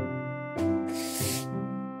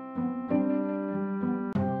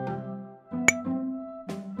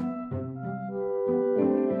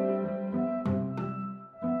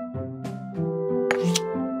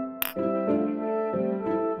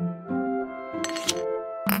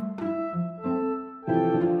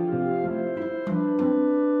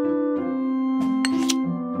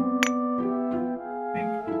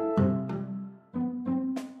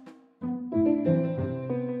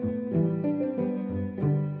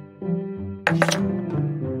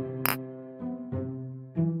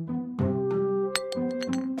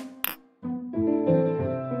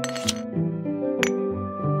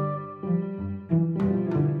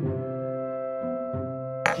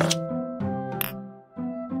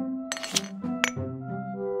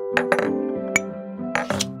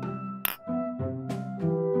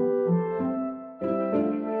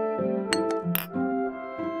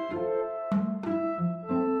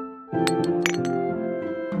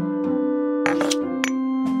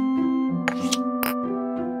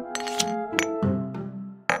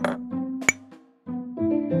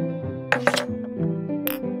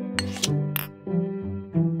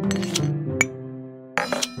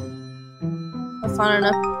 Not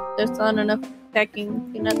enough. There's not enough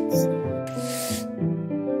packing peanuts.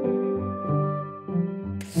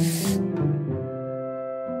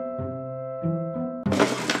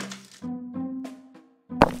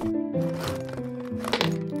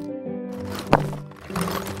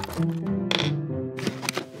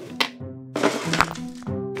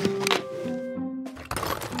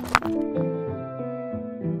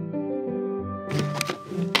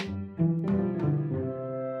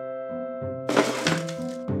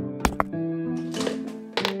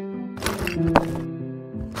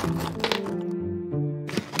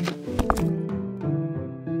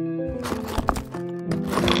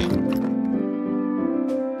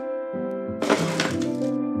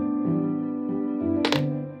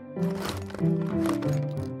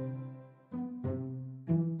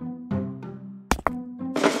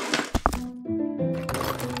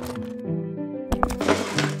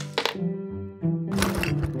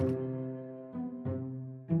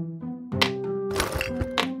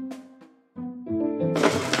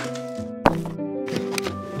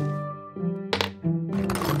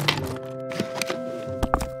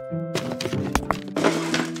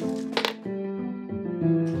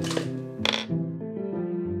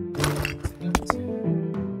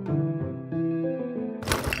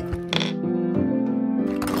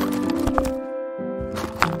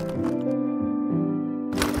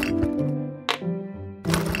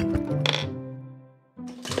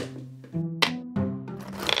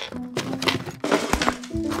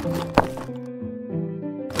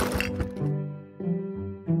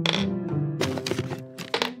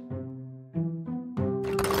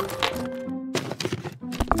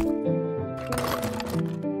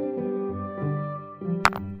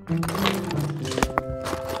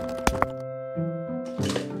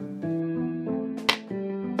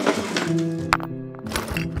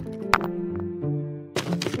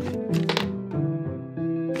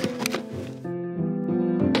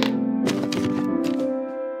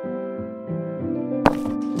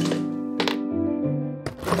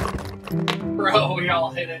 Bro, we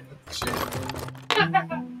all hit it with the shit.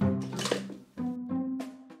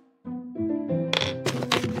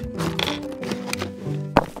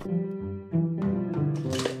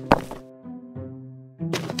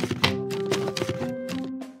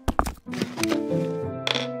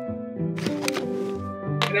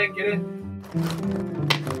 Get in.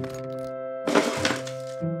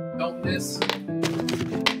 Don't miss.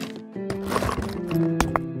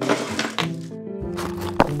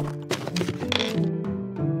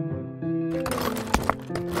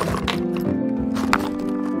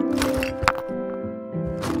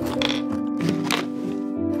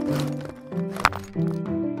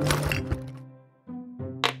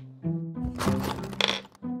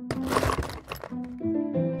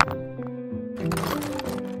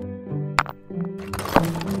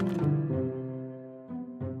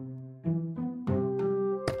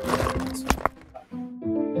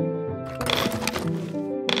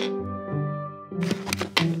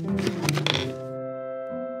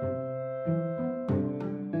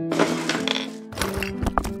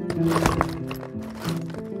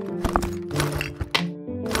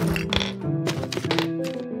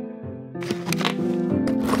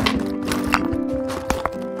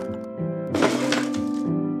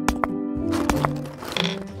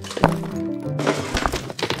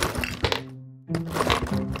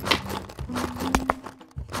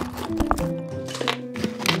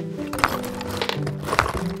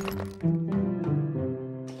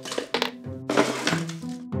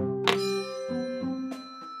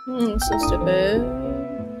 So stupid.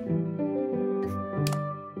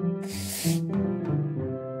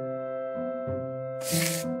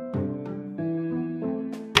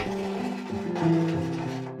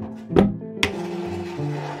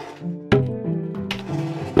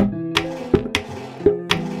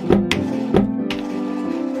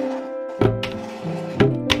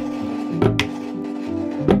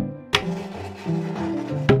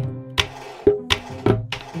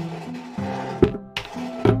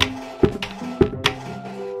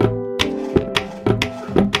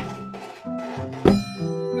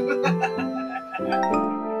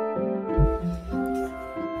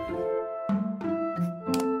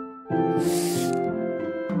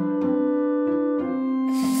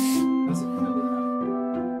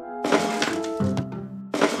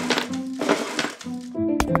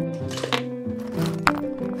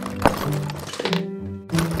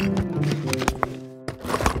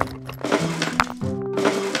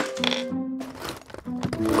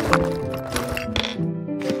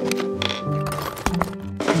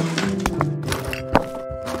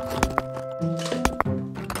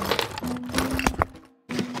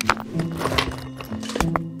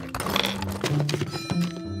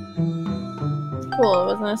 Cool, it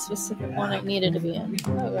wasn't a specific one it needed to be in.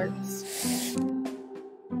 That works.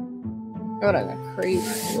 I would have gone crazy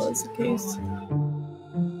if it was the case.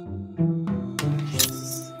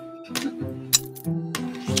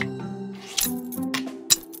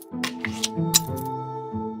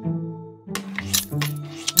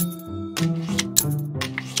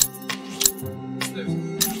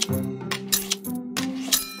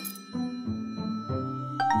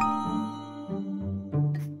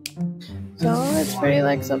 So it's pretty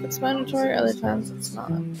like self-explanatory, other times it's not.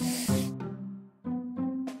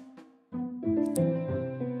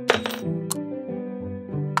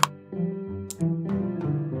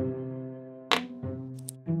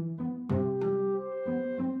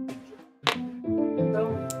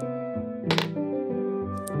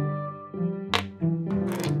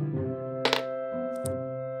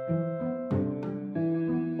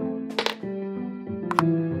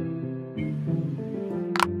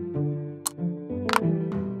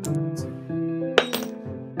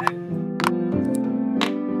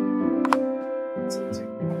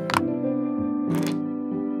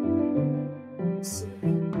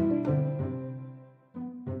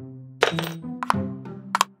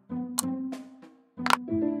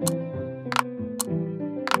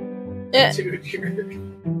 Yeah. Dude, you're... I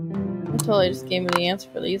totally just gave me the answer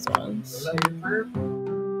for these ones. Was that your verb?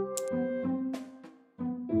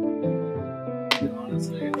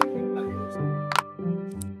 Honestly, I think you thought yours.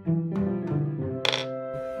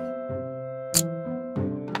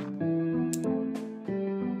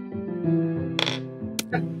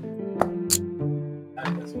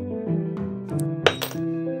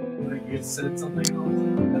 Like you said something and I was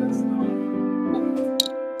like, that is not.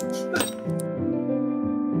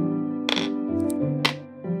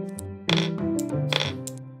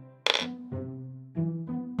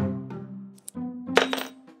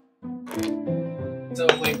 So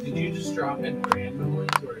wait, did you just drop in randomly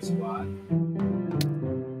or a squad?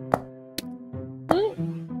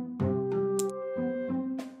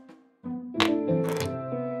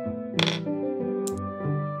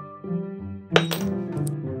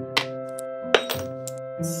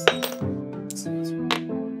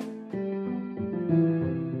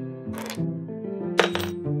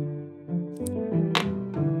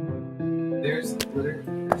 There's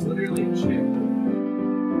literally a chick.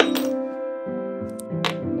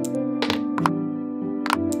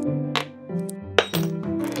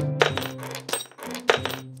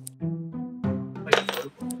 Like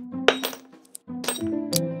purple.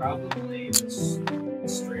 Probably the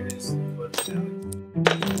straightest foot down.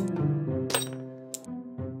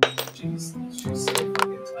 She's so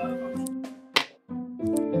fucking tough.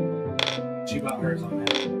 She bought hers on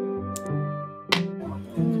that.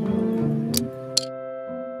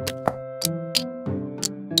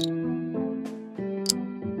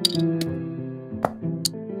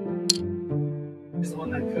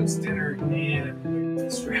 cooks dinner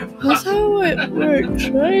and strap. That's how it works,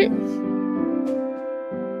 right?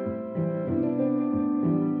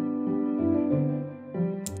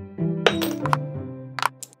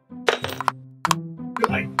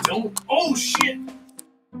 I don't. Oh shit!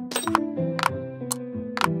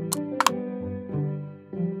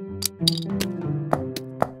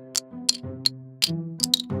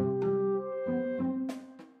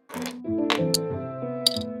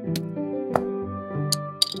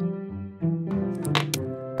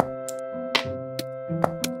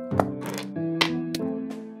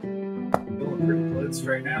 Feeling pretty blitzed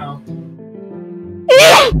right now.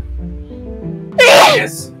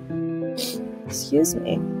 Yes. Excuse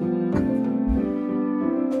me.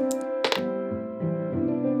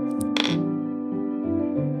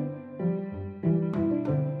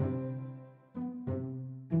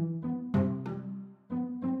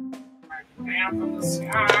 Down from the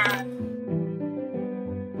sky.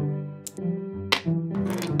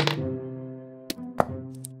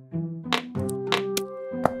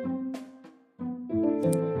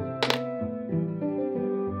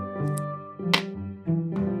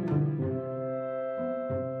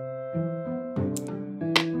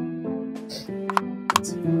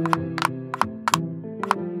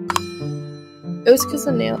 It was because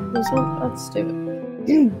the nail. This one. That's stupid.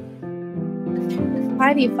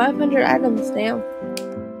 Heidi, 500 items, damn.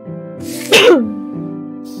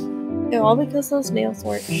 Yeah, all because those nails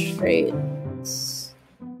weren't straight. It's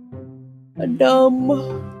dumb.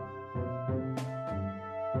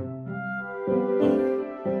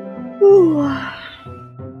 Ooh.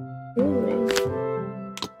 Really?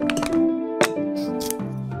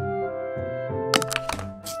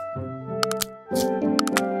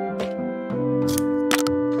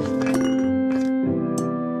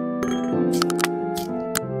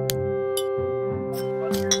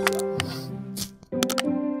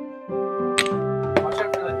 Watch out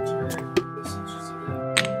for that turn. This is just a bit.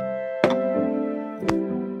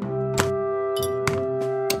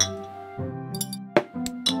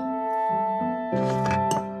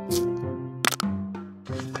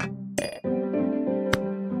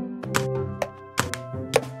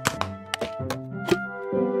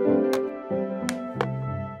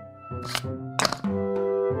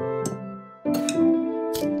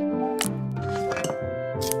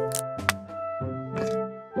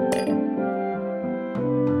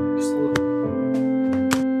 Just a little.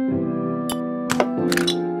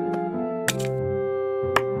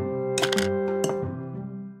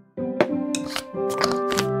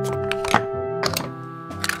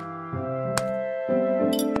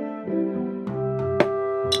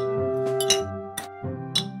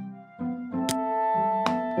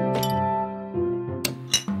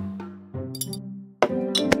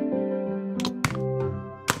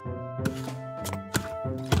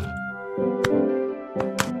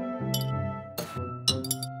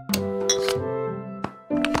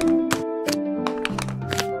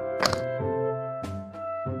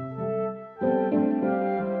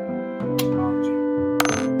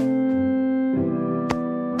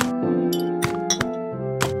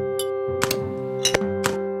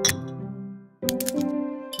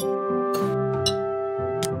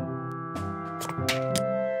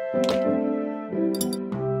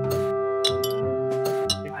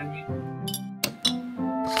 Behind me.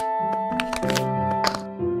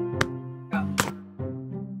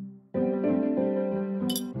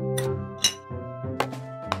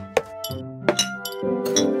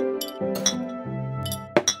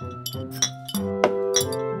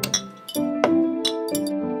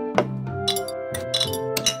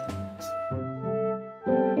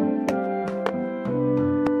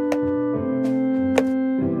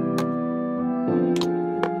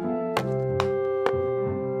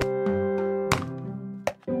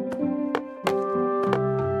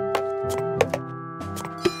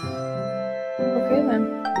 Okay then.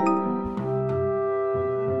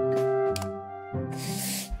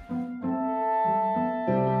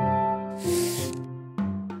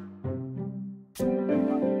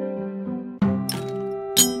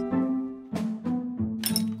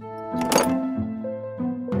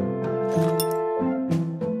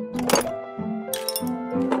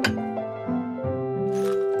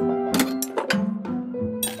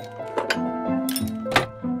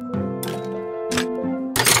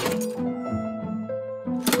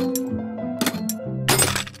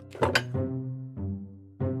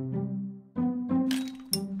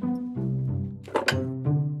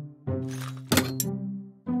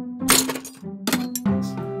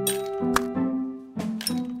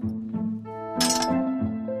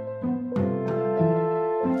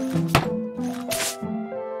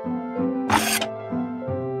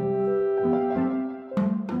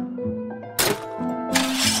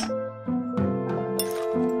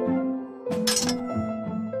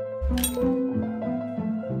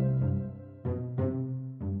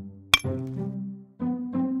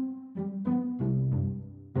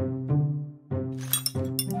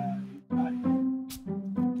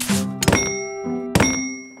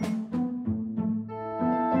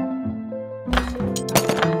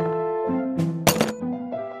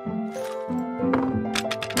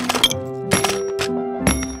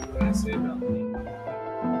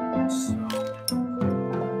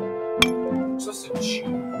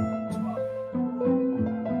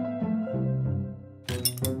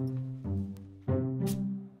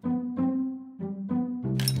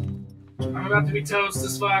 about to be toast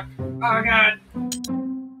as fuck. Oh god.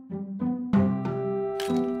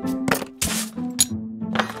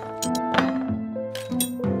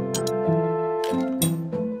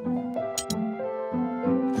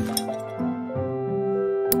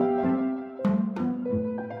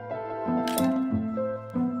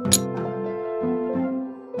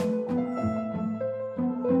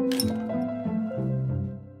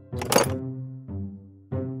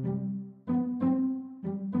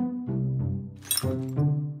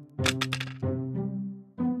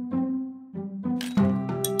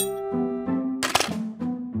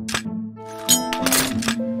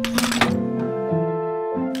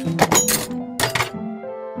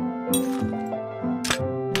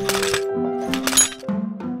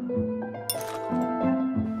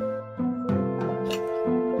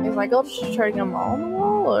 Is my goal just trying to get them all on the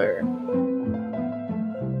wall, or?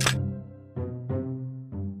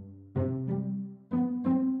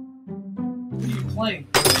 What are you playing?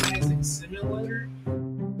 Organizing Simulator?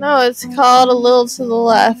 No, it's called A Little to the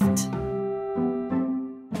Left.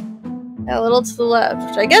 Yeah, A Little to the Left.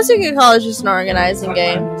 Which I guess you could call it just an organizing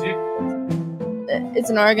game. It's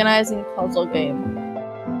an organizing puzzle game.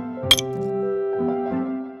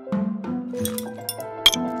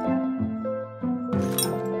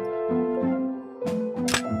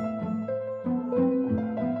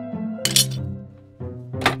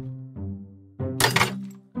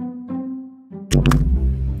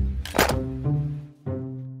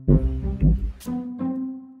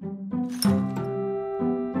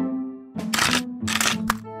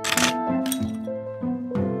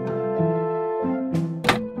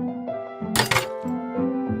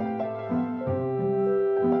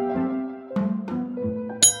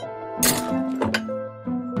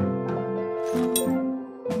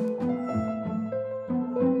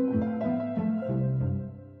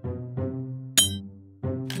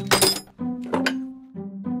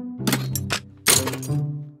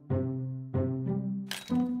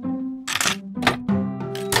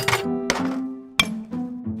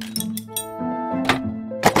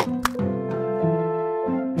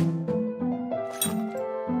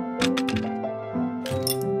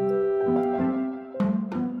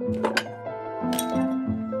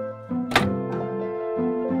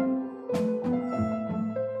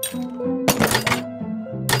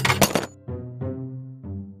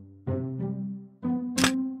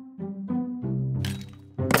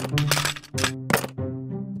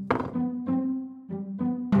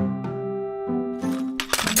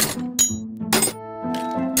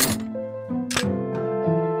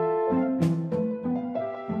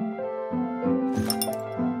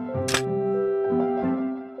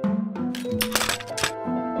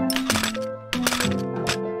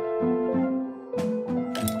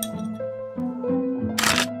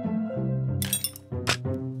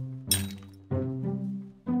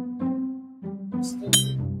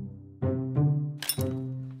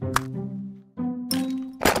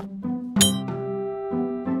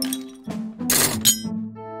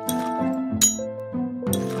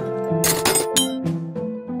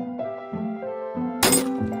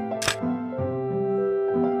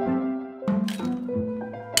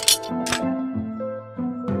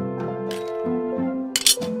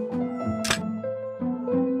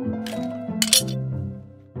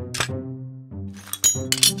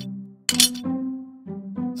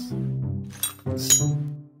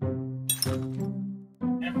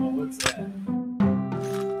 Emma, what's that?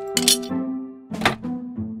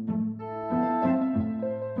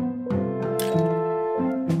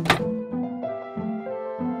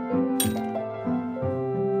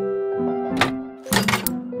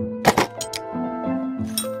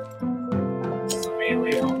 It's a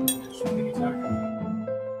melee home edition. What are you talking about?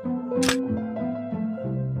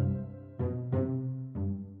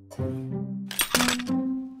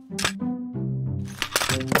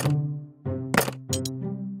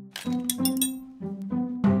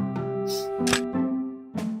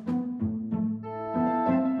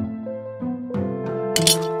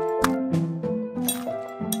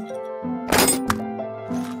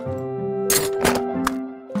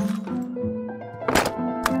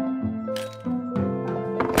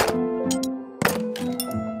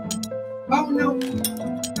 Oh no!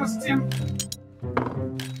 That's Tim.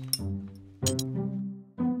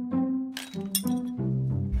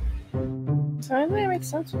 So I think it makes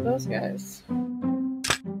sense with those guys.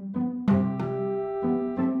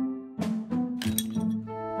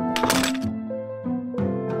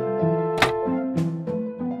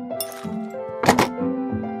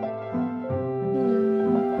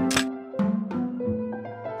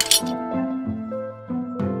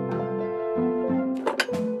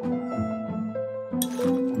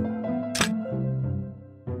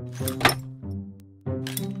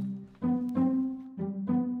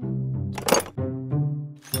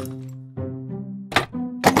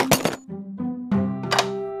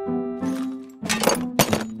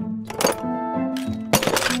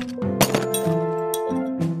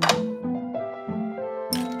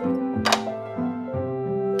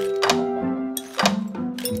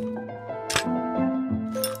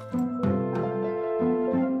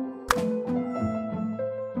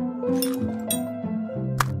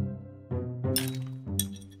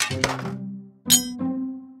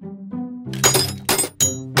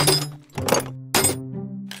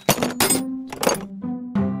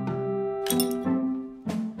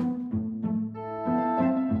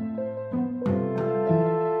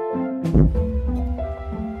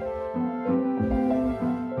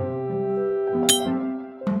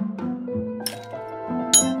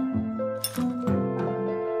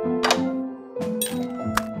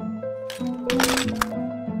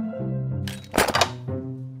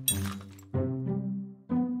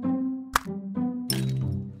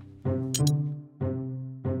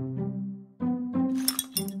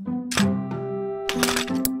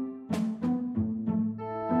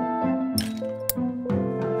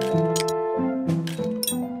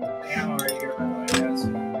 I'm already here, by the way, guys.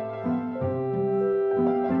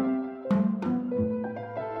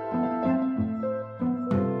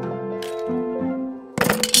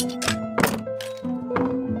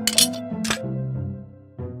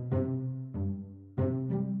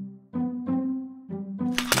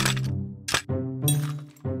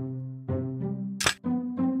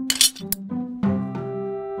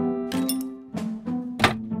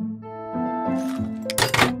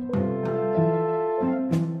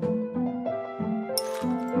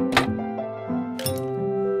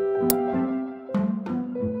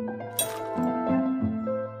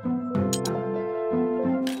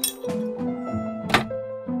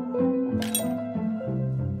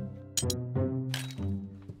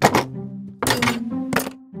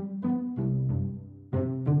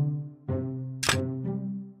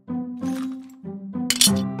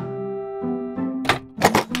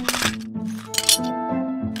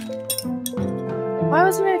 Why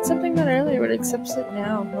wasn't it accepting that earlier, but it accepts it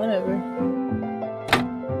now? Whatever.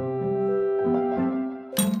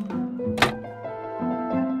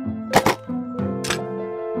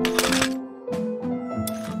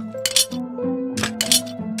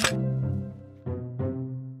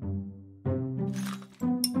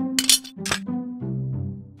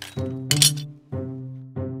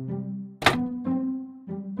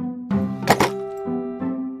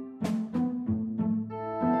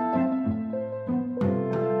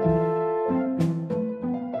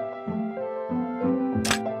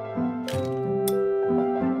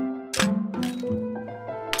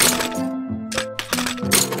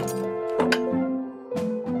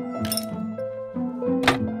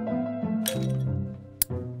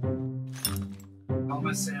 All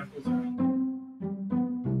my samples are.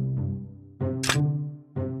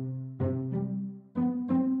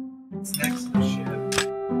 It's next to the ship.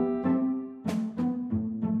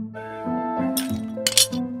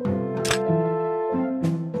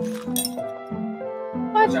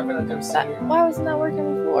 What? Watch out for that devastator. Why wasn't that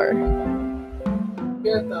working before?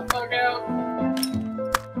 Get the fuck out!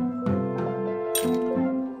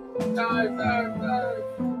 Dive, dive, dive!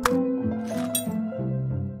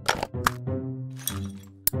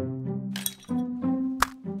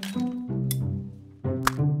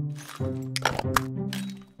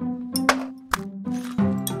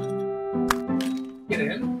 Get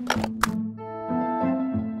in.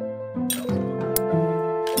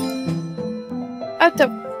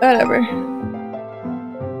 Whatever. I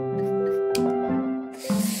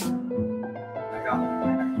got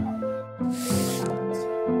it.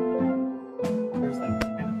 There's like.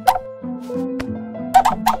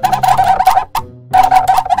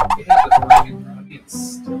 You hit the fucking rug, it's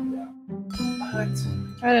still down. What?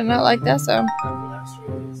 I did not like that sound. That blast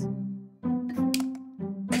release.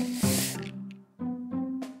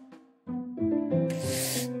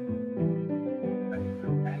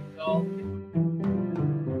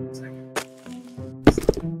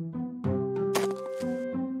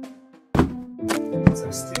 It's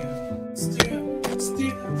like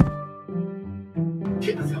Steve.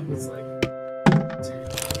 Yeah, that was like, dude.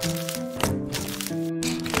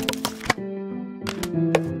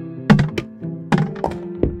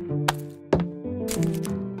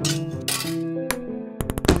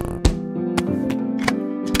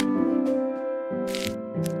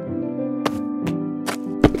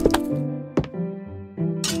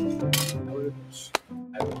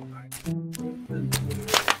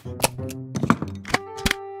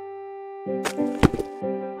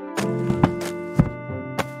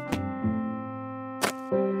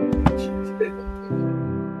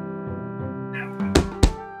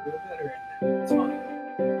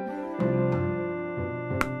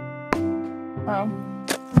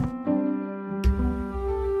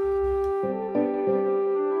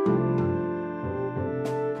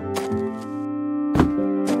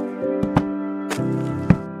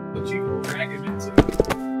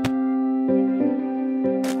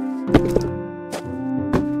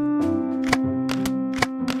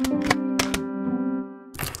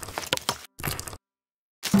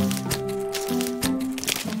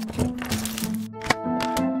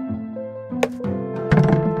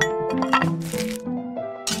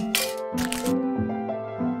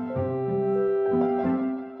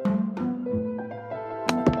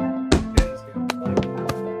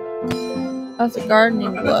 That's a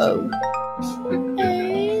gardening glove.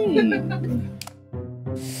 Hey.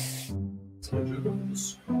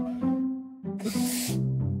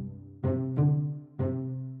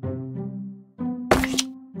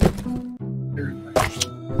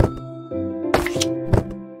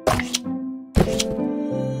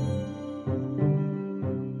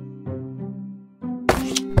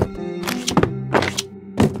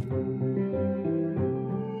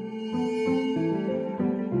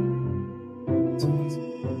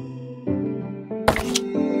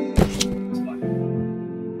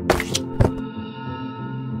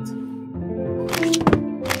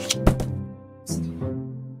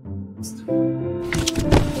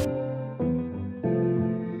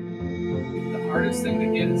 The hardest thing to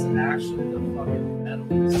get is actually the fucking metal.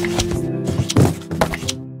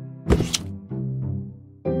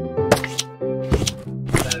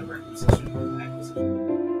 That requisition, acquisition.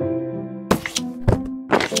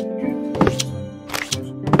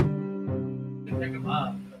 You can pick them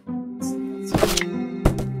up.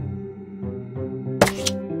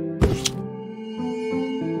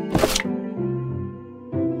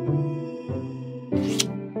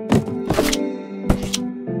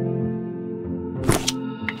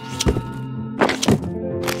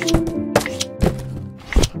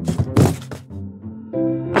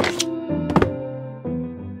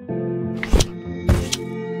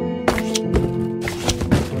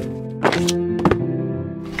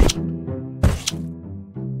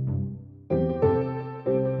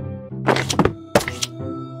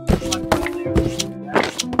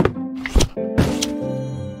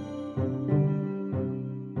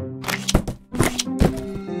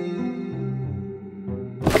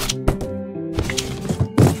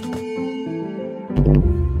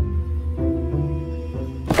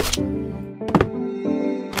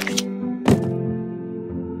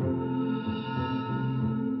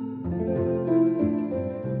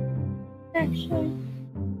 Actually,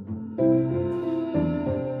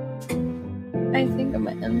 I think I'm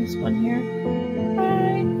gonna end this one here.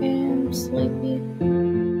 I am sleepy.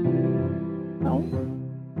 Oh.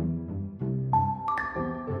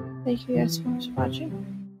 Thank you guys so much for watching.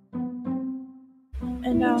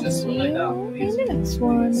 And I'll Just see like you that. in the next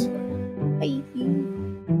one. Bye.